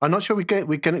we? I'm not sure we can.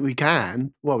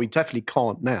 Well, we definitely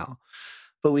can't now,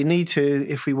 but we need to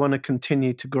if we want to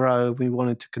continue to grow. We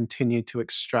wanted to continue to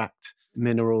extract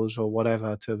minerals or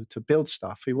whatever to build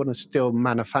stuff. We want to still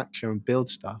manufacture and build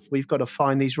stuff. We've got to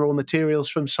find these raw materials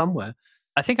from somewhere.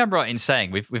 I think I'm right in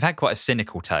saying we've had quite a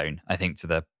cynical tone, I think, to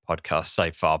the podcast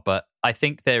so far, but I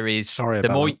think there is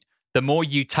the more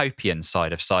utopian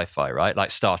side of sci-fi, right?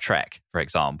 Like Star Trek, for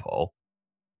example,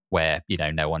 where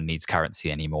no one needs currency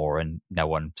anymore and no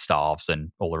one starves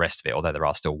and all the rest of it, although there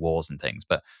are still wars and things,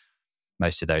 but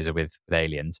most of those are with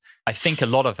aliens. I think a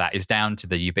lot of that is down to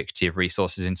the ubiquity of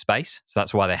resources in space. So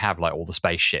that's why they have like all the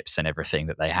spaceships and everything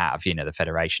that they have, the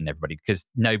Federation, everybody, because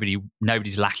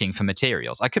nobody's lacking for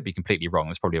materials. I could be completely wrong.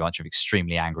 There's probably a bunch of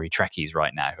extremely angry Trekkies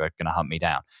right now who are going to hunt me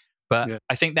down. But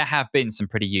I think there have been some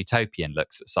pretty utopian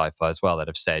looks at sci-fi as well that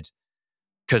have said,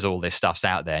 because all this stuff's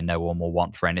out there, no one will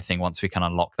want for anything once we can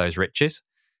unlock those riches.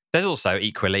 There's also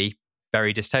equally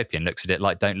very dystopian looks at it,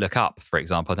 like Don't Look Up, for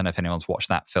example. I don't know if anyone's watched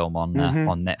that film on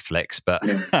Netflix, but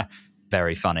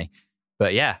very funny.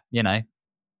 But yeah,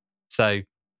 so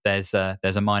there's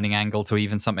a mining angle to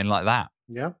even something like that.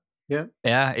 Yeah.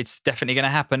 It's definitely going to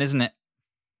happen, isn't it?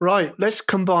 Right. Let's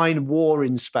combine war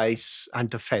in space and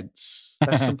defense.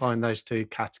 Let's combine those two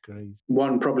categories.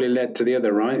 One probably led to the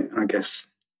other, right? I guess.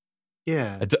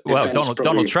 Yeah.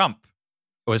 Donald Trump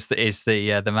is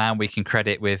the man we can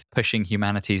credit with pushing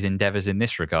humanity's endeavors in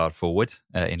this regard forward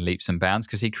in leaps and bounds,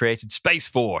 because he created Space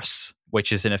Force,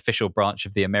 which is an official branch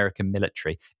of the American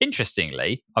military.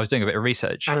 Interestingly, I was doing a bit of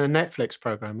research. And a Netflix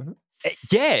program, isn't it?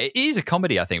 Yeah, it is a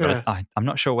comedy, I think, but I'm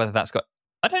not sure whether that's got...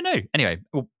 I don't know. Anyway,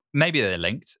 well, maybe they're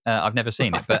linked. I've never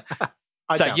seen it, but...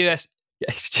 so US...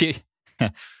 Do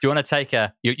you want to take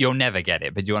a... You'll never get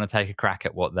it, but do you want to take a crack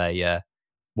at what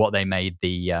they made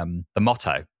the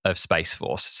motto of Space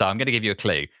Force? So I'm going to give you a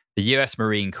clue. The US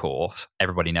Marine Corps,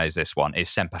 everybody knows this one, is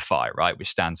Semper Fi, right? Which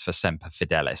stands for Semper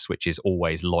Fidelis, which is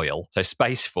always loyal. So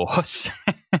Space Force,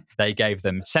 they gave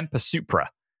them Semper Supra,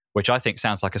 which I think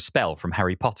sounds like a spell from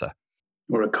Harry Potter.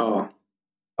 Or a car.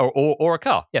 Or a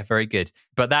car. Yeah, very good.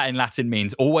 But that in Latin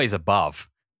means always above.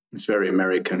 It's very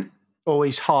American.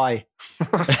 Always high.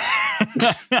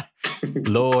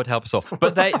 Lord help us all.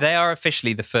 But they are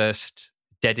officially the first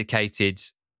dedicated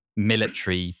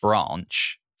military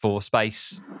branch for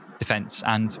space defense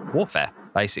and warfare,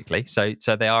 basically. So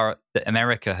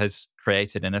America has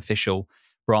created an official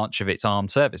branch of its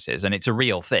armed services, and it's a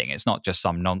real thing. It's not just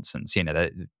some nonsense.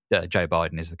 Joe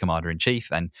Biden is the commander in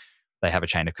chief, and They have a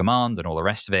chain of command and all the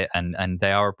rest of it, and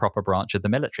they are a proper branch of the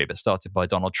military, but started by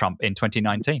Donald Trump in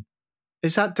 2019.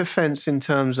 Is that defense in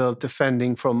terms of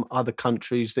defending from other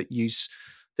countries that use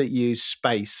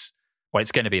space? Well,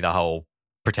 it's going to be the whole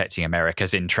protecting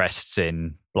America's interests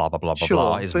in blah, blah, blah, blah, sure,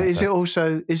 blah, isn't but it?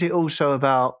 Is it also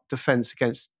about defense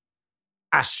against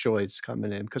asteroids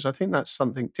coming in? Because I think that's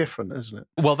something different, isn't it?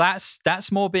 Well,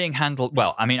 that's more being handled.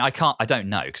 Well, I mean, I don't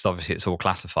know, because obviously it's all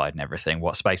classified and everything,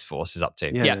 what Space Force is up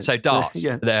to. Yeah, so DART,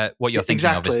 what you're thinking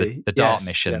of is the DART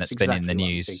mission that's been in the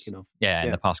news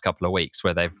in the past couple of weeks,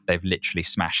 where they've literally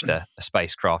smashed a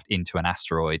spacecraft into an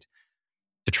asteroid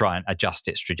to try and adjust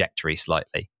its trajectory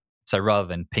slightly. So rather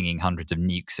than pinging hundreds of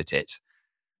nukes at it,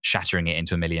 shattering it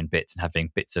into a million bits and having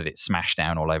bits of it smash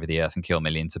down all over the earth and kill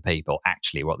millions of people,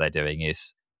 actually what they're doing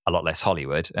is a lot less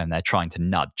Hollywood, and they're trying to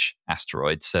nudge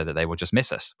asteroids so that they will just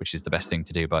miss us, which is the best thing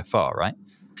to do by far, right?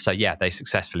 So yeah, they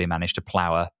successfully managed to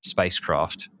plow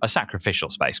a sacrificial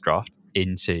spacecraft,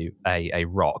 into a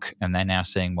rock, and they're now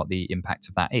seeing what the impact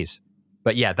of that is.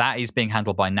 But yeah, that is being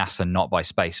handled by NASA, not by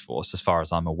Space Force, as far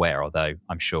as I'm aware, although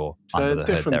I'm sure under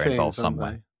the hood they're involved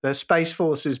somewhere. The Space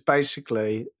Force is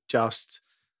basically just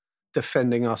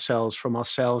defending ourselves from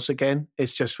ourselves again.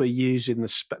 It's just we're using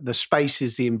the space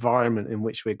is the environment in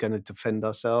which we're going to defend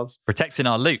ourselves. Protecting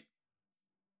our loot.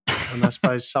 And I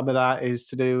suppose some of that is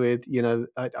to do with,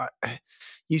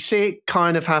 you see it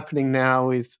kind of happening now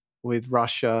with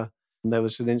Russia. There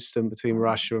was an incident between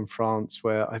Russia and France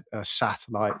where a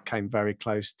satellite came very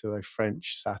close to a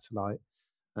French satellite,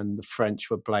 and the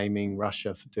French were blaming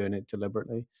Russia for doing it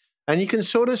deliberately. And you can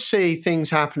sort of see things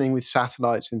happening with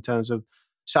satellites in terms of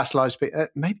satellites,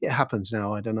 maybe it happens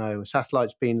now, I don't know,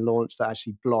 satellites being launched that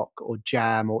actually block or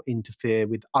jam or interfere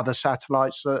with other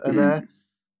satellites that are there,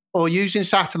 or using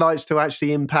satellites to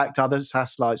actually impact other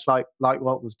satellites, like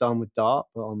what was done with DART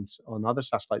on other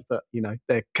satellites. But,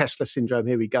 the Kessler syndrome,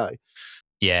 here we go.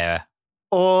 Yeah.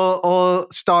 Or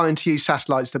starting to use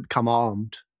satellites that become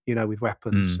armed, with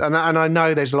weapons. And I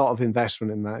know there's a lot of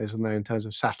investment in that, isn't there, in terms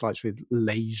of satellites with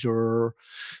laser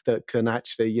that can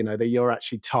actually, that you're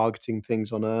actually targeting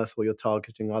things on Earth, or you're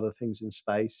targeting other things in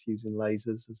space using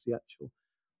lasers as the actual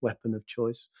weapon of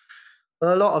choice.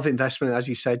 A lot of investment, as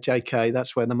you said, JK,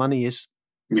 that's where the money is.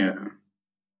 Yeah.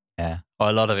 Yeah. Well,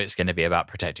 a lot of it's going to be about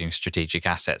protecting strategic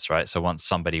assets, right? So once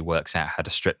somebody works out how to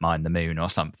strip mine the moon or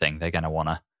something, they're going to want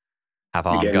to have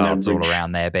armed guards all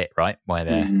around their bit, right? Where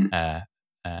they're,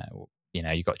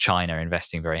 you've got China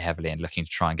investing very heavily and looking to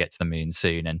try and get to the moon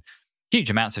soon, and huge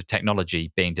amounts of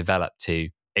technology being developed to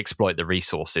exploit the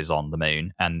resources on the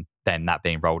moon, and then that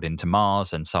being rolled into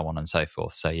Mars and so on and so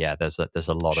forth. So yeah, there's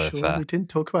a lot of. We didn't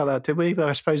talk about that, did we? But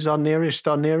I suppose our nearest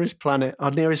planet,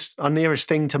 our nearest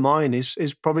thing to mine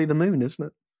is probably the moon, isn't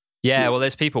it? Yeah, well,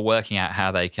 there's people working out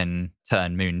how they can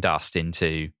turn moon dust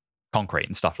into concrete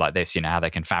and stuff like this, how they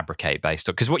can fabricate based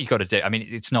on, because what you got to do, I mean,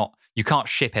 it's not, you can't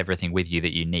ship everything with you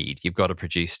that you need. You've got to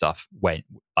produce stuff when,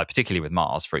 like particularly with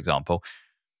Mars, for example,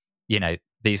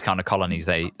 these kind of colonies,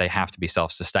 they have to be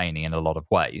self-sustaining in a lot of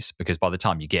ways, because by the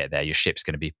time you get there, your ship's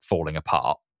going to be falling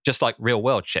apart, just like real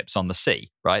world ships on the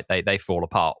sea, right? They fall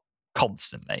apart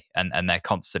constantly, and they're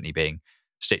constantly being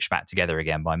stitched back together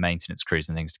again by maintenance crews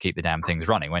and things to keep the damn things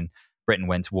running. When Britain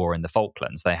went to war in the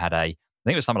Falklands, they had I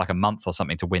think it was something like a month or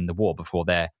something to win the war before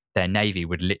their navy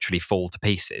would literally fall to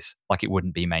pieces. Like, it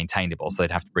wouldn't be maintainable. So they'd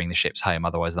have to bring the ships home.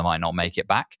 Otherwise, they might not make it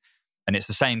back. And it's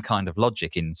the same kind of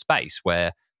logic in space,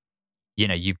 where,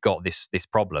 you've got this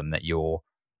problem that your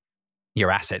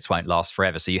assets won't last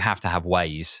forever. So you have to have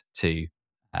ways to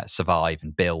survive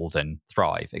and build and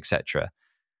thrive, etc.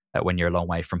 When you're a long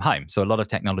way from home. So a lot of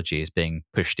technology is being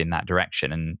pushed in that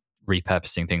direction, and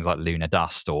repurposing things like lunar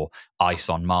dust or ice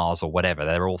on Mars or whatever.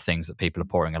 They're all things that people are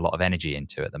pouring a lot of energy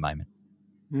into at the moment.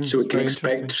 So we can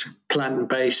expect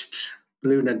plant-based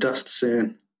lunar dust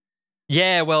soon.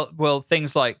 Yeah, well,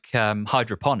 things like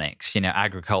hydroponics,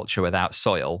 agriculture without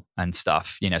soil and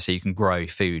stuff, so you can grow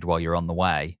food while you're on the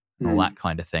way, and all that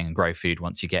kind of thing, and grow food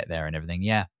once you get there and everything.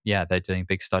 Yeah, they're doing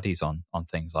big studies on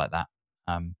things like that,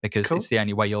 because it's the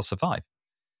only way you'll survive.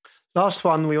 Last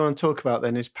one we want to talk about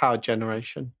then is power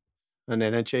generation and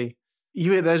energy.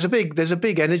 There's a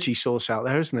big energy source out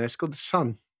there, isn't there? It's called the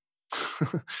sun.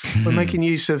 We're making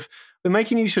use of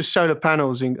solar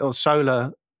panels or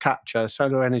solar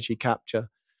energy capture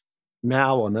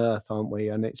now on Earth, aren't we?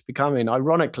 And it's becoming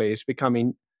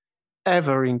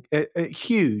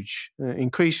huge,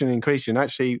 increasing.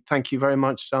 Actually, thank you very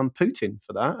much, Putin,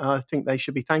 for that. I think they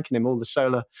should be thanking him, all the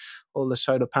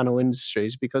solar panel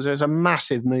industries, because there's a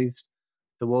massive move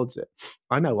towards it.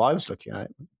 I know I was looking at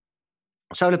it.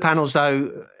 Solar panels,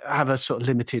 though, have a sort of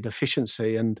limited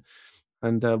efficiency, and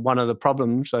And one of the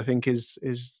problems, I think, is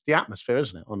the atmosphere,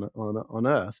 isn't it, on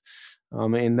Earth?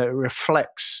 In that it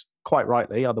reflects, quite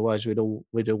rightly, otherwise we'd all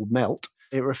melt.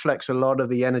 It reflects a lot of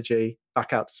the energy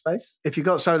back out to space. If you've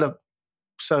got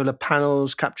solar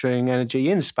panels capturing energy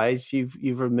in space, you've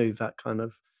removed that kind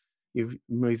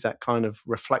of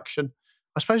reflection.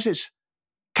 I suppose it's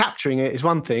capturing it is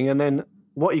one thing, and then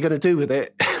what you're going to do with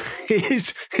it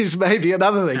is maybe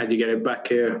another thing. How do you get it back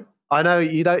here? I know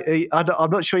you don't.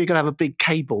 I'm not sure you're going to have a big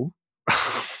cable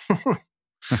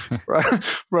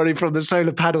running from the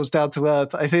solar panels down to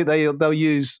Earth. I think they'll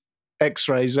use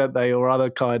X-rays, don't they, or other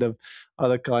kind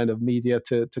of media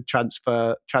to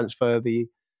transfer the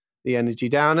energy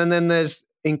down. And then there's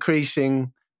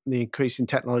increasing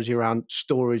technology around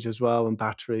storage as well, and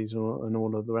batteries and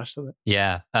all of the rest of it.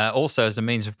 Yeah. Also as a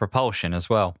means of propulsion as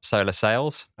well. Solar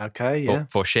sails. Okay, yeah.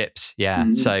 For ships, yeah.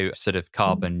 Mm-hmm. So sort of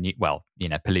carbon,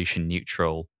 pollution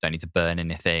neutral, don't need to burn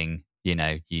anything.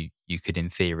 You could in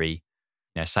theory,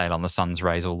 sail on the sun's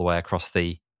rays all the way across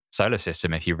the solar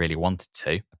system if you really wanted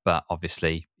to. But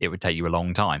obviously it would take you a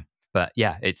long time. But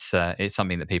yeah, it's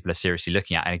something that people are seriously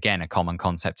looking at. And again, a common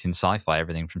concept in sci-fi,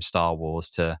 everything from Star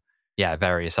Wars to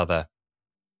various other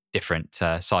different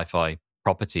sci-fi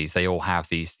properties. They all have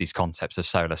these concepts of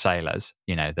solar sailors,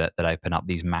 that open up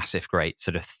these massive, great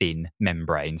sort of thin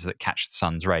membranes that catch the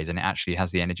sun's rays, and it actually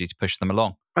has the energy to push them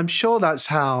along. I'm sure that's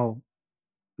how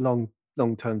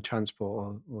long-term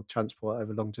transport or transport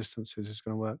over long distances is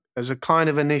going to work. There's a kind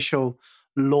of initial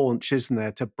launch, isn't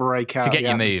there, to break out to get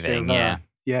you moving,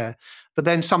 Yeah. But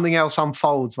then something else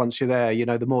unfolds once you're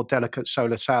there, the more delicate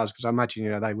solar sails, because I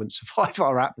imagine, they wouldn't survive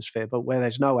our atmosphere, but where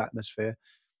there's no atmosphere,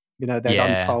 they'd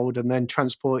unfold and then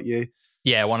transport you.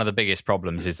 Yeah, one of the biggest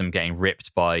problems is them getting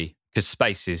ripped by, because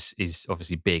space is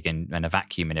obviously big and a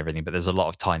vacuum and everything, but there's a lot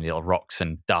of tiny little rocks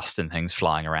and dust and things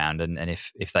flying around. And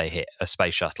if they hit a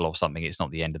space shuttle or something, it's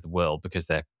not the end of the world because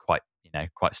they're quite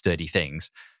sturdy things.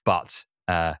 But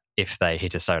if they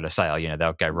hit a solar sail,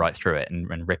 they'll go right through it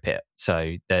and rip it.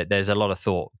 So there's a lot of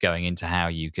thought going into how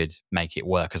you could make it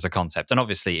work as a concept. And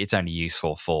obviously it's only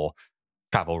useful for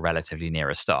travel relatively near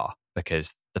a star,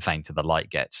 because the fainter the light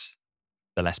gets,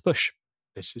 the less push.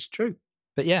 This is true.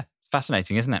 But yeah, it's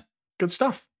fascinating, isn't it? Good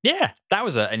stuff. Yeah, that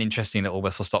was an interesting little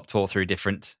whistle-stop tour through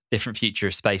different future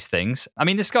of space things. I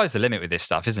mean, the sky's the limit with this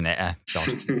stuff, isn't it? God,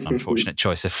 unfortunate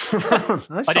choice of...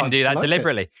 I didn't do that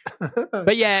deliberately.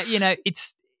 But yeah,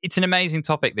 it's an amazing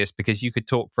topic, this, because you could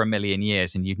talk for a million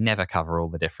years and you'd never cover all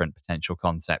the different potential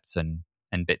concepts and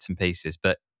bits and pieces.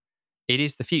 But it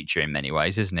is the future in many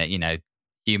ways, isn't it?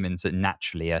 Humans are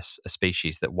naturally a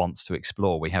species that wants to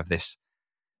explore. We have this...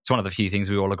 It's one of the few things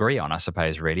we all agree on, I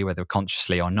suppose, really, whether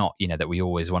consciously or not, that we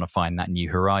always want to find that new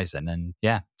horizon. And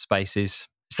yeah, space it's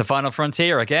the final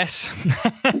frontier, I guess.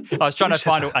 I was trying to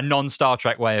find a non-Star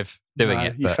Trek way of doing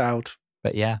it. You failed.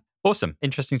 But yeah, awesome.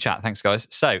 Interesting chat. Thanks, guys.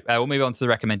 So we'll move on to the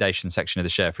recommendation section of the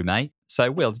show if we may. So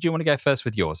Will, did you want to go first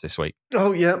with yours this week?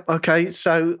 Oh, yeah. Okay.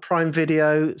 So Prime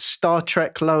Video, Star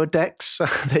Trek Lower Decks.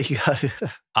 There you go.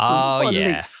 Oh,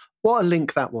 yeah. What a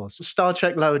link that was. Star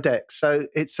Trek Lower Decks. So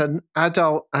it's an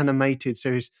adult animated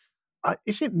series.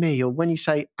 Is it me, or when you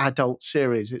say adult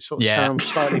series, it sort of sounds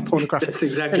slightly pornographic? That's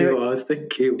exactly what I was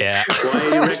thinking. Yeah. Why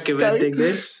are you recommending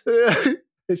this?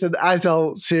 It's an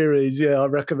adult series. Yeah, I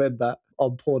recommend that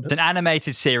on Pornhub. It's an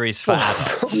animated series for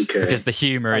adults because the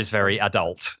humour is very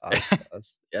adult.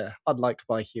 Unlike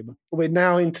my humour. We're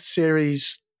now into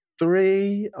series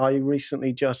 3. I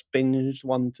recently just binged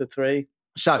 1 to 3.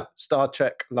 So, Star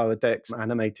Trek Lower Decks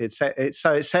animated. It's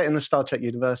set in the Star Trek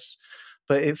universe,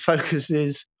 but it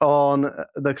focuses on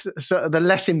the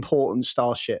less important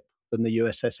starship than the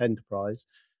USS Enterprise.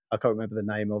 I can't remember the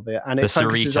name of it. And it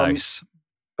focuses Cerritos.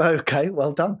 Okay,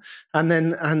 well done. And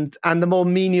then and the more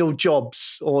menial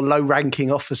jobs or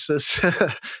low-ranking officers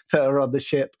that are on the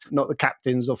ship, not the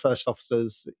captains or first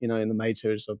officers, in the main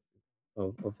series of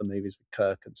the movies with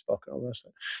Kirk and Spock and all that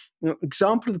stuff.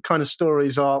 Example of the kind of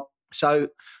stories are. So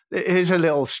here's a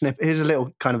little snippet. Here's a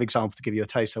little kind of example to give you a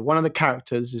taster. One of the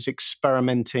characters is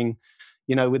experimenting,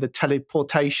 with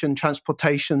a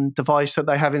transportation device that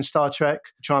they have in Star Trek,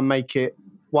 try and make it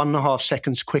 1.5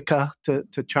 seconds quicker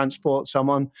to transport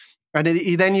someone. And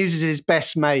he then uses his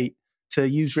best mate to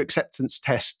user acceptance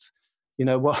test,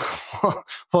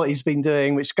 what he's been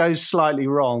doing, which goes slightly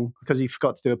wrong because he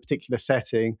forgot to do a particular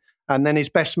setting. And then his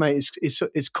best mate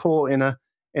is caught in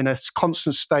a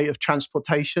constant state of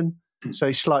transportation. So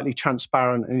he's slightly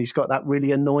transparent and he's got that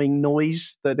really annoying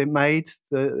noise that it made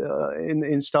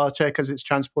in Star Trek as it's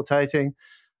transportating.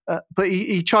 But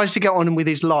he tries to get on with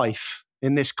his life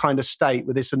in this kind of state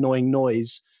with this annoying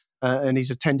noise. and he's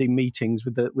attending meetings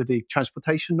with the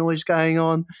transportation noise going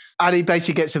on, and he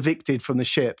basically gets evicted from the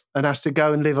ship and has to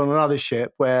go and live on another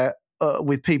ship where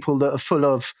with people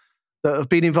that have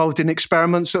been involved in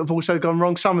experiments that have also gone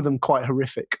wrong. Some of them quite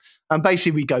horrific, and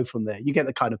basically we go from there. You get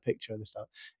the kind of picture of the stuff.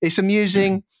 It's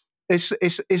amusing.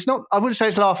 It's not. I wouldn't say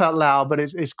it's laugh out loud, but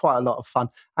it's quite a lot of fun,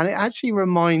 and it actually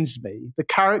reminds me the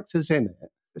characters in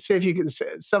it. See if you can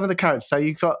some of the characters. So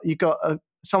you got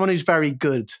someone who's very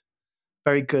good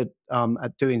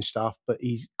at doing stuff, but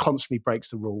he constantly breaks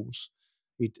the rules.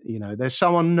 There's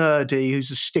someone nerdy who's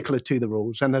a stickler to the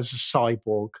rules, and there's a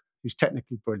cyborg who's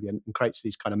technically brilliant and creates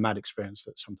these kind of mad experiments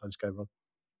that sometimes go wrong.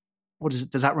 What is it?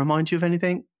 Does that remind you of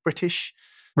anything British?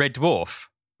 Red Dwarf.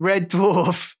 Red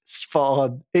Dwarf, spot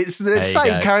on. It's the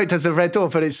same characters as Red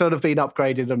Dwarf, but it's sort of been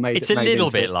upgraded and made. It's a little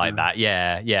bit like that,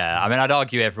 yeah. I mean, I'd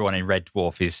argue everyone in Red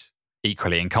Dwarf is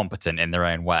equally incompetent in their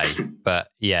own way, but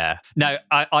yeah. No,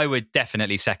 I would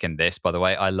definitely second this. By the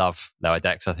way, I love Lower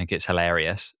Decks. I think it's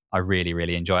hilarious. I really,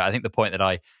 really enjoy it. I think the point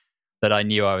that I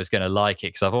knew I was going to like it,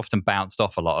 because I've often bounced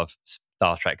off a lot of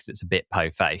Star Trek because it's a bit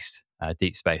po-faced.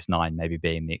 Deep Space Nine maybe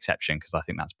being the exception, because I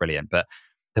think that's brilliant, but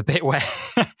the bit where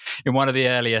in one of the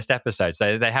earliest episodes,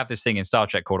 they have this thing in Star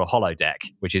Trek called a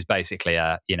holodeck, which is basically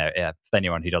for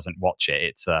anyone who doesn't watch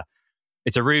it,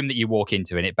 it's a room that you walk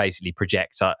into, and it basically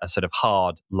projects a sort of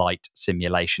hard light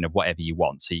simulation of whatever you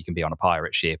want. So you can be on a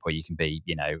pirate ship, or you can be,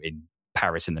 in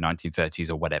Paris in the 1930s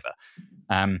or whatever.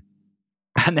 And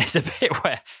there's a bit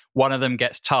where one of them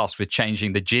gets tasked with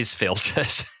changing the jizz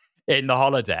filters in the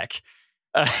holodeck.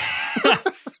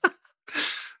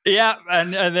 Yeah,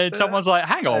 and then someone's like,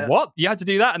 hang on, what? You had to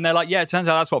do that? And they're like, yeah, it turns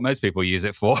out that's what most people use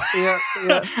it for. Yeah.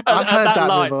 I've heard that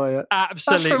line, before, yeah.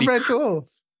 Absolutely. That's from Red Dwarf.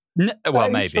 Well,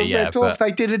 maybe, yeah. Red Dwarf.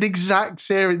 They did an exact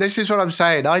series. This is what I'm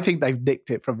saying. I think they've nicked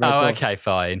it from Red Dwarf. Oh, okay,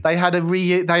 fine. They had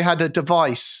a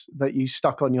device that you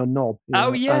stuck on your knob.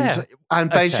 Oh, yeah. And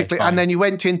basically, and then you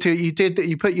went into, you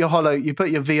put your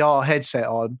VR headset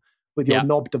on with your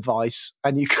knob device,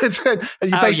 and you could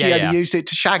only used it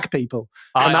to shag people.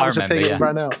 And that was a thing that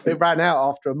ran out. It ran out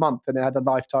after a month, and it had a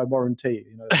lifetime warranty.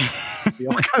 It's the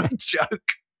ongoing joke.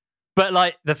 But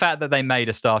like the fact that they made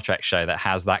a Star Trek show that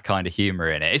has that kind of humor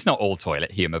in it, it's not all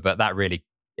toilet humor, but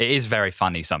it is very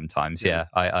funny sometimes. Yeah.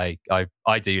 I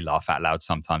do laugh out loud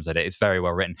sometimes at it. It's very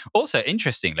well written. Also,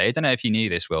 interestingly, I don't know if you knew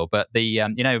this, Will, but the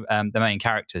main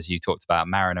characters you talked about,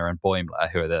 Mariner and Boimler,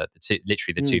 who are the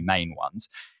two main ones,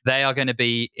 they are going to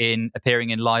be appearing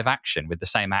in live action with the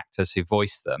same actors who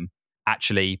voiced them,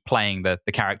 actually playing the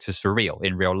characters for real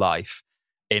in real life,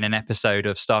 in an episode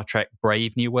of Star Trek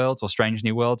Brave New Worlds or Strange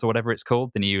New Worlds or whatever it's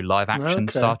called, the new live action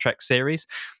Star Trek series.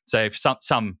 So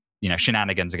some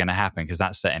shenanigans are going to happen because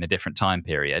that's set in a different time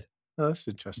period. Oh, that's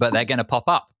interesting. But they're going to pop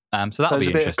up. So that'll be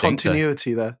interesting. There's a bit of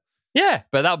continuity there. Yeah,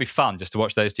 but that'll be fun just to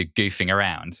watch those two goofing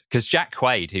around. Because Jack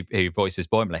Quaid, who voices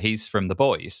Boimler, he's from The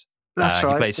Boys. That's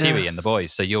right. He plays Huey in The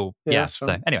Boys. So you'll,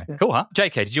 So anyway, cool, huh?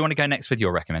 JK, did you want to go next with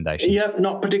your recommendation? Yeah,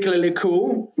 not particularly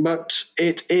cool, but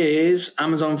it is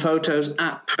Amazon Photos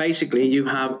app. Basically, you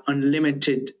have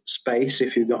unlimited space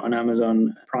if you've got an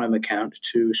Amazon Prime account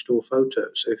to store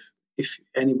photos. If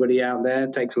anybody out there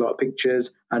takes a lot of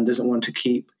pictures and doesn't want to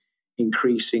keep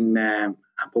increasing their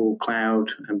Apple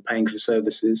Cloud and paying for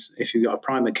services, if you've got a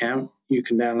Prime account, you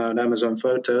can download Amazon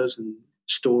Photos and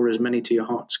store as many to your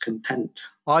heart's content.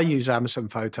 I use Amazon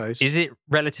Photos. Is it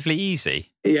relatively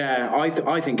easy? Yeah,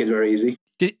 I think it's very easy.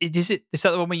 Is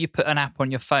that the one where you put an app on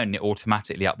your phone and it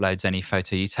automatically uploads any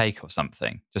photo you take or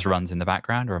something? Just runs in the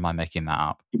background, or am I making that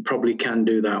up? You probably can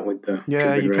do that with the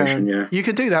you can. Yeah. You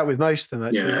could do that with most of them,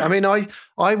 actually. Yeah. I mean,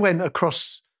 I went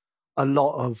across a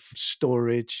lot of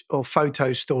storage or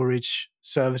photo storage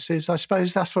services. I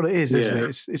suppose that's what it is, isn't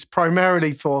it? It's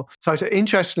primarily for photo.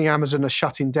 Interestingly, Amazon are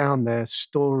shutting down their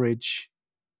storage,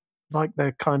 like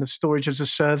their kind of storage as a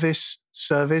service,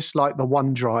 like the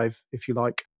OneDrive, if you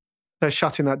like. They're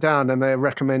shutting that down, and they're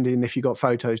recommending, if you got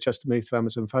photos, just to move to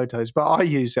Amazon Photos. But I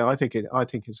use it. I think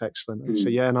it's excellent. So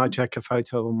and I check a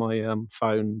photo on my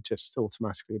phone, just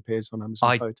automatically appears on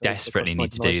Amazon Photos. I desperately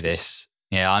need to do this.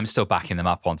 Yeah, I'm still backing them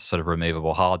up onto sort of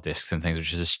removable hard disks and things,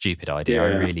 which is a stupid idea.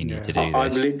 I really need to do this.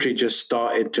 I've literally just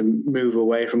started to move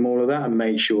away from all of that and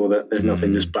make sure that there's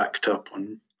nothing just backed up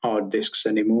on hard disks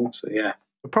anymore. So yeah.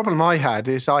 The problem I had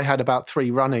is I had about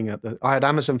 3 running I had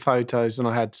Amazon Photos, and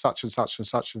I had such and such and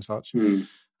such and such.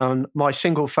 And my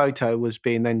single photo was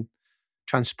being then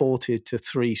transported to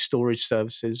 3 storage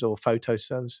services or photo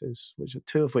services,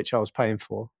 2 of which I was paying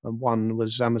for, and one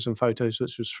was Amazon Photos,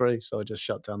 which was free. So I just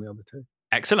shut down the other 2.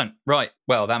 Excellent. Right.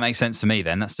 Well, that makes sense to me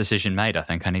then. That's decision made. I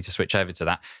think I need to switch over to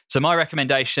that. So my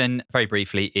recommendation, very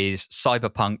briefly, is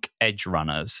Cyberpunk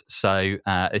Edgerunners. So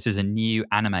this is a new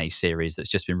anime series that's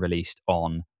just been released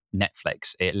on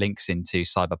Netflix. It links into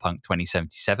Cyberpunk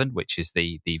 2077, which is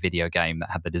the video game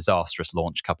that had the disastrous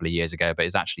launch a couple of years ago, but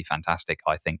is actually fantastic,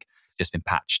 I think. It's just been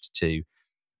patched to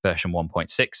version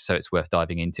 1.6, so it's worth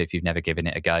diving into if you've never given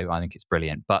it a go. I think it's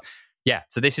brilliant. But yeah,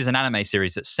 so this is an anime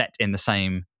series that's set in the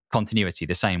same continuity,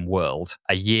 the same world,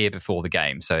 a year before the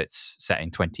game. So it's set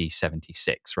in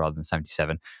 2076 rather than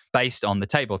 77, based on the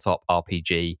tabletop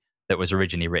RPG that was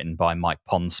originally written by Mike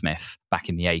Pondsmith back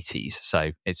in the 80s.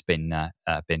 So it's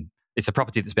it's a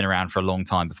property that's been around for a long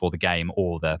time before the game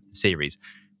or the series.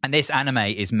 And this anime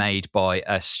is made by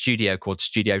a studio called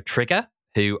Studio Trigger,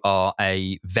 who are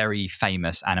a very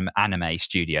famous anime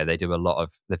studio. They've done a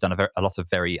lot of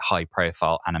very high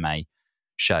profile anime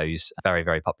shows, very,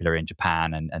 very popular in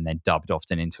Japan and then dubbed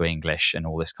often into English and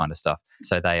all this kind of stuff.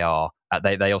 So they are,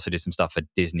 they also did some stuff for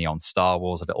Disney on Star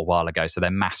Wars a little while ago. So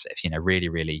they're massive, really,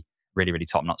 really, really, really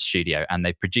top-notch studio. And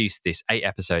they've produced this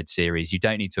 8-episode series. You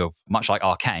don't need to have, much like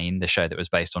Arcane, the show that was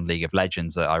based on League of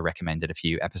Legends that I recommended a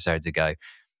few episodes ago,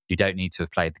 you don't need to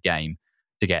have played the game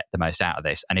to get the most out of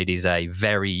this. And it is a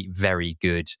very, very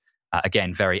good,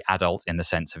 again, very adult in the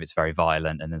sense of it's very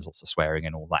violent and there's lots of swearing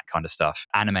and all that kind of stuff,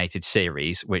 animated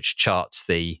series which charts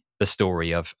the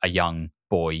story of a young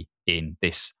boy in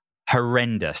this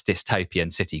horrendous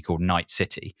dystopian city called Night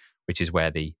City, which is where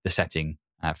the setting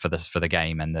for the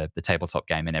game and the tabletop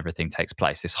game and everything takes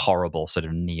place. This horrible sort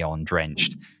of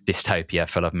neon-drenched dystopia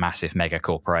full of massive mega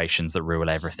corporations that rule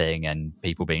everything and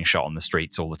people being shot on the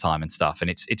streets all the time and stuff. And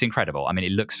it's incredible. I mean,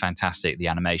 it looks fantastic. The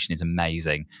animation is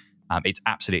amazing. It's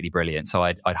absolutely brilliant. So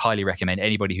I'd highly recommend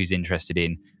anybody who's interested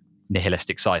in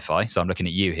nihilistic sci-fi, so I'm looking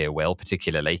at you here, Will,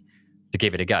 particularly, to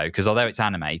give it a go. Because although it's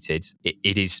animated,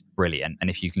 it is brilliant. And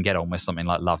if you can get on with something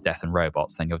like Love, Death and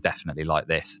Robots, then you'll definitely like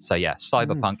this. So yeah,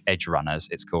 Cyberpunk Edgerunners,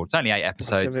 it's called. It's only 8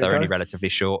 episodes. They're only relatively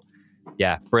short.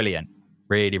 Yeah, brilliant.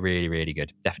 Really, really, really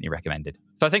good. Definitely recommended.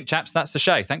 So I think, chaps, that's the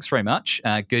show. Thanks very much.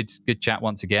 Good chat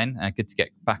once again. Good to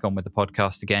get back on with the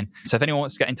podcast again. So if anyone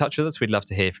wants to get in touch with us, we'd love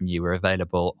to hear from you. We're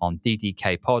available on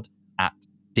DDKpod at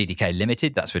DDK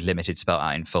Limited. That's with limited spelled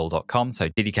out in full.com. So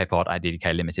DDKpod at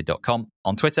DDKlimited.com.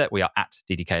 On Twitter, we are at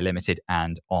DDK Limited.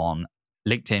 And on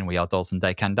LinkedIn, we are Dalton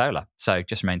Day Candola. So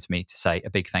just remains for me to say a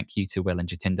big thank you to Will and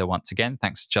Jatinder once again.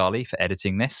 Thanks to Charlie for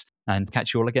editing this, and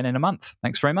catch you all again in a month.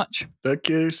 Thanks very much. Thank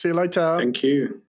you. See you later. Thank you.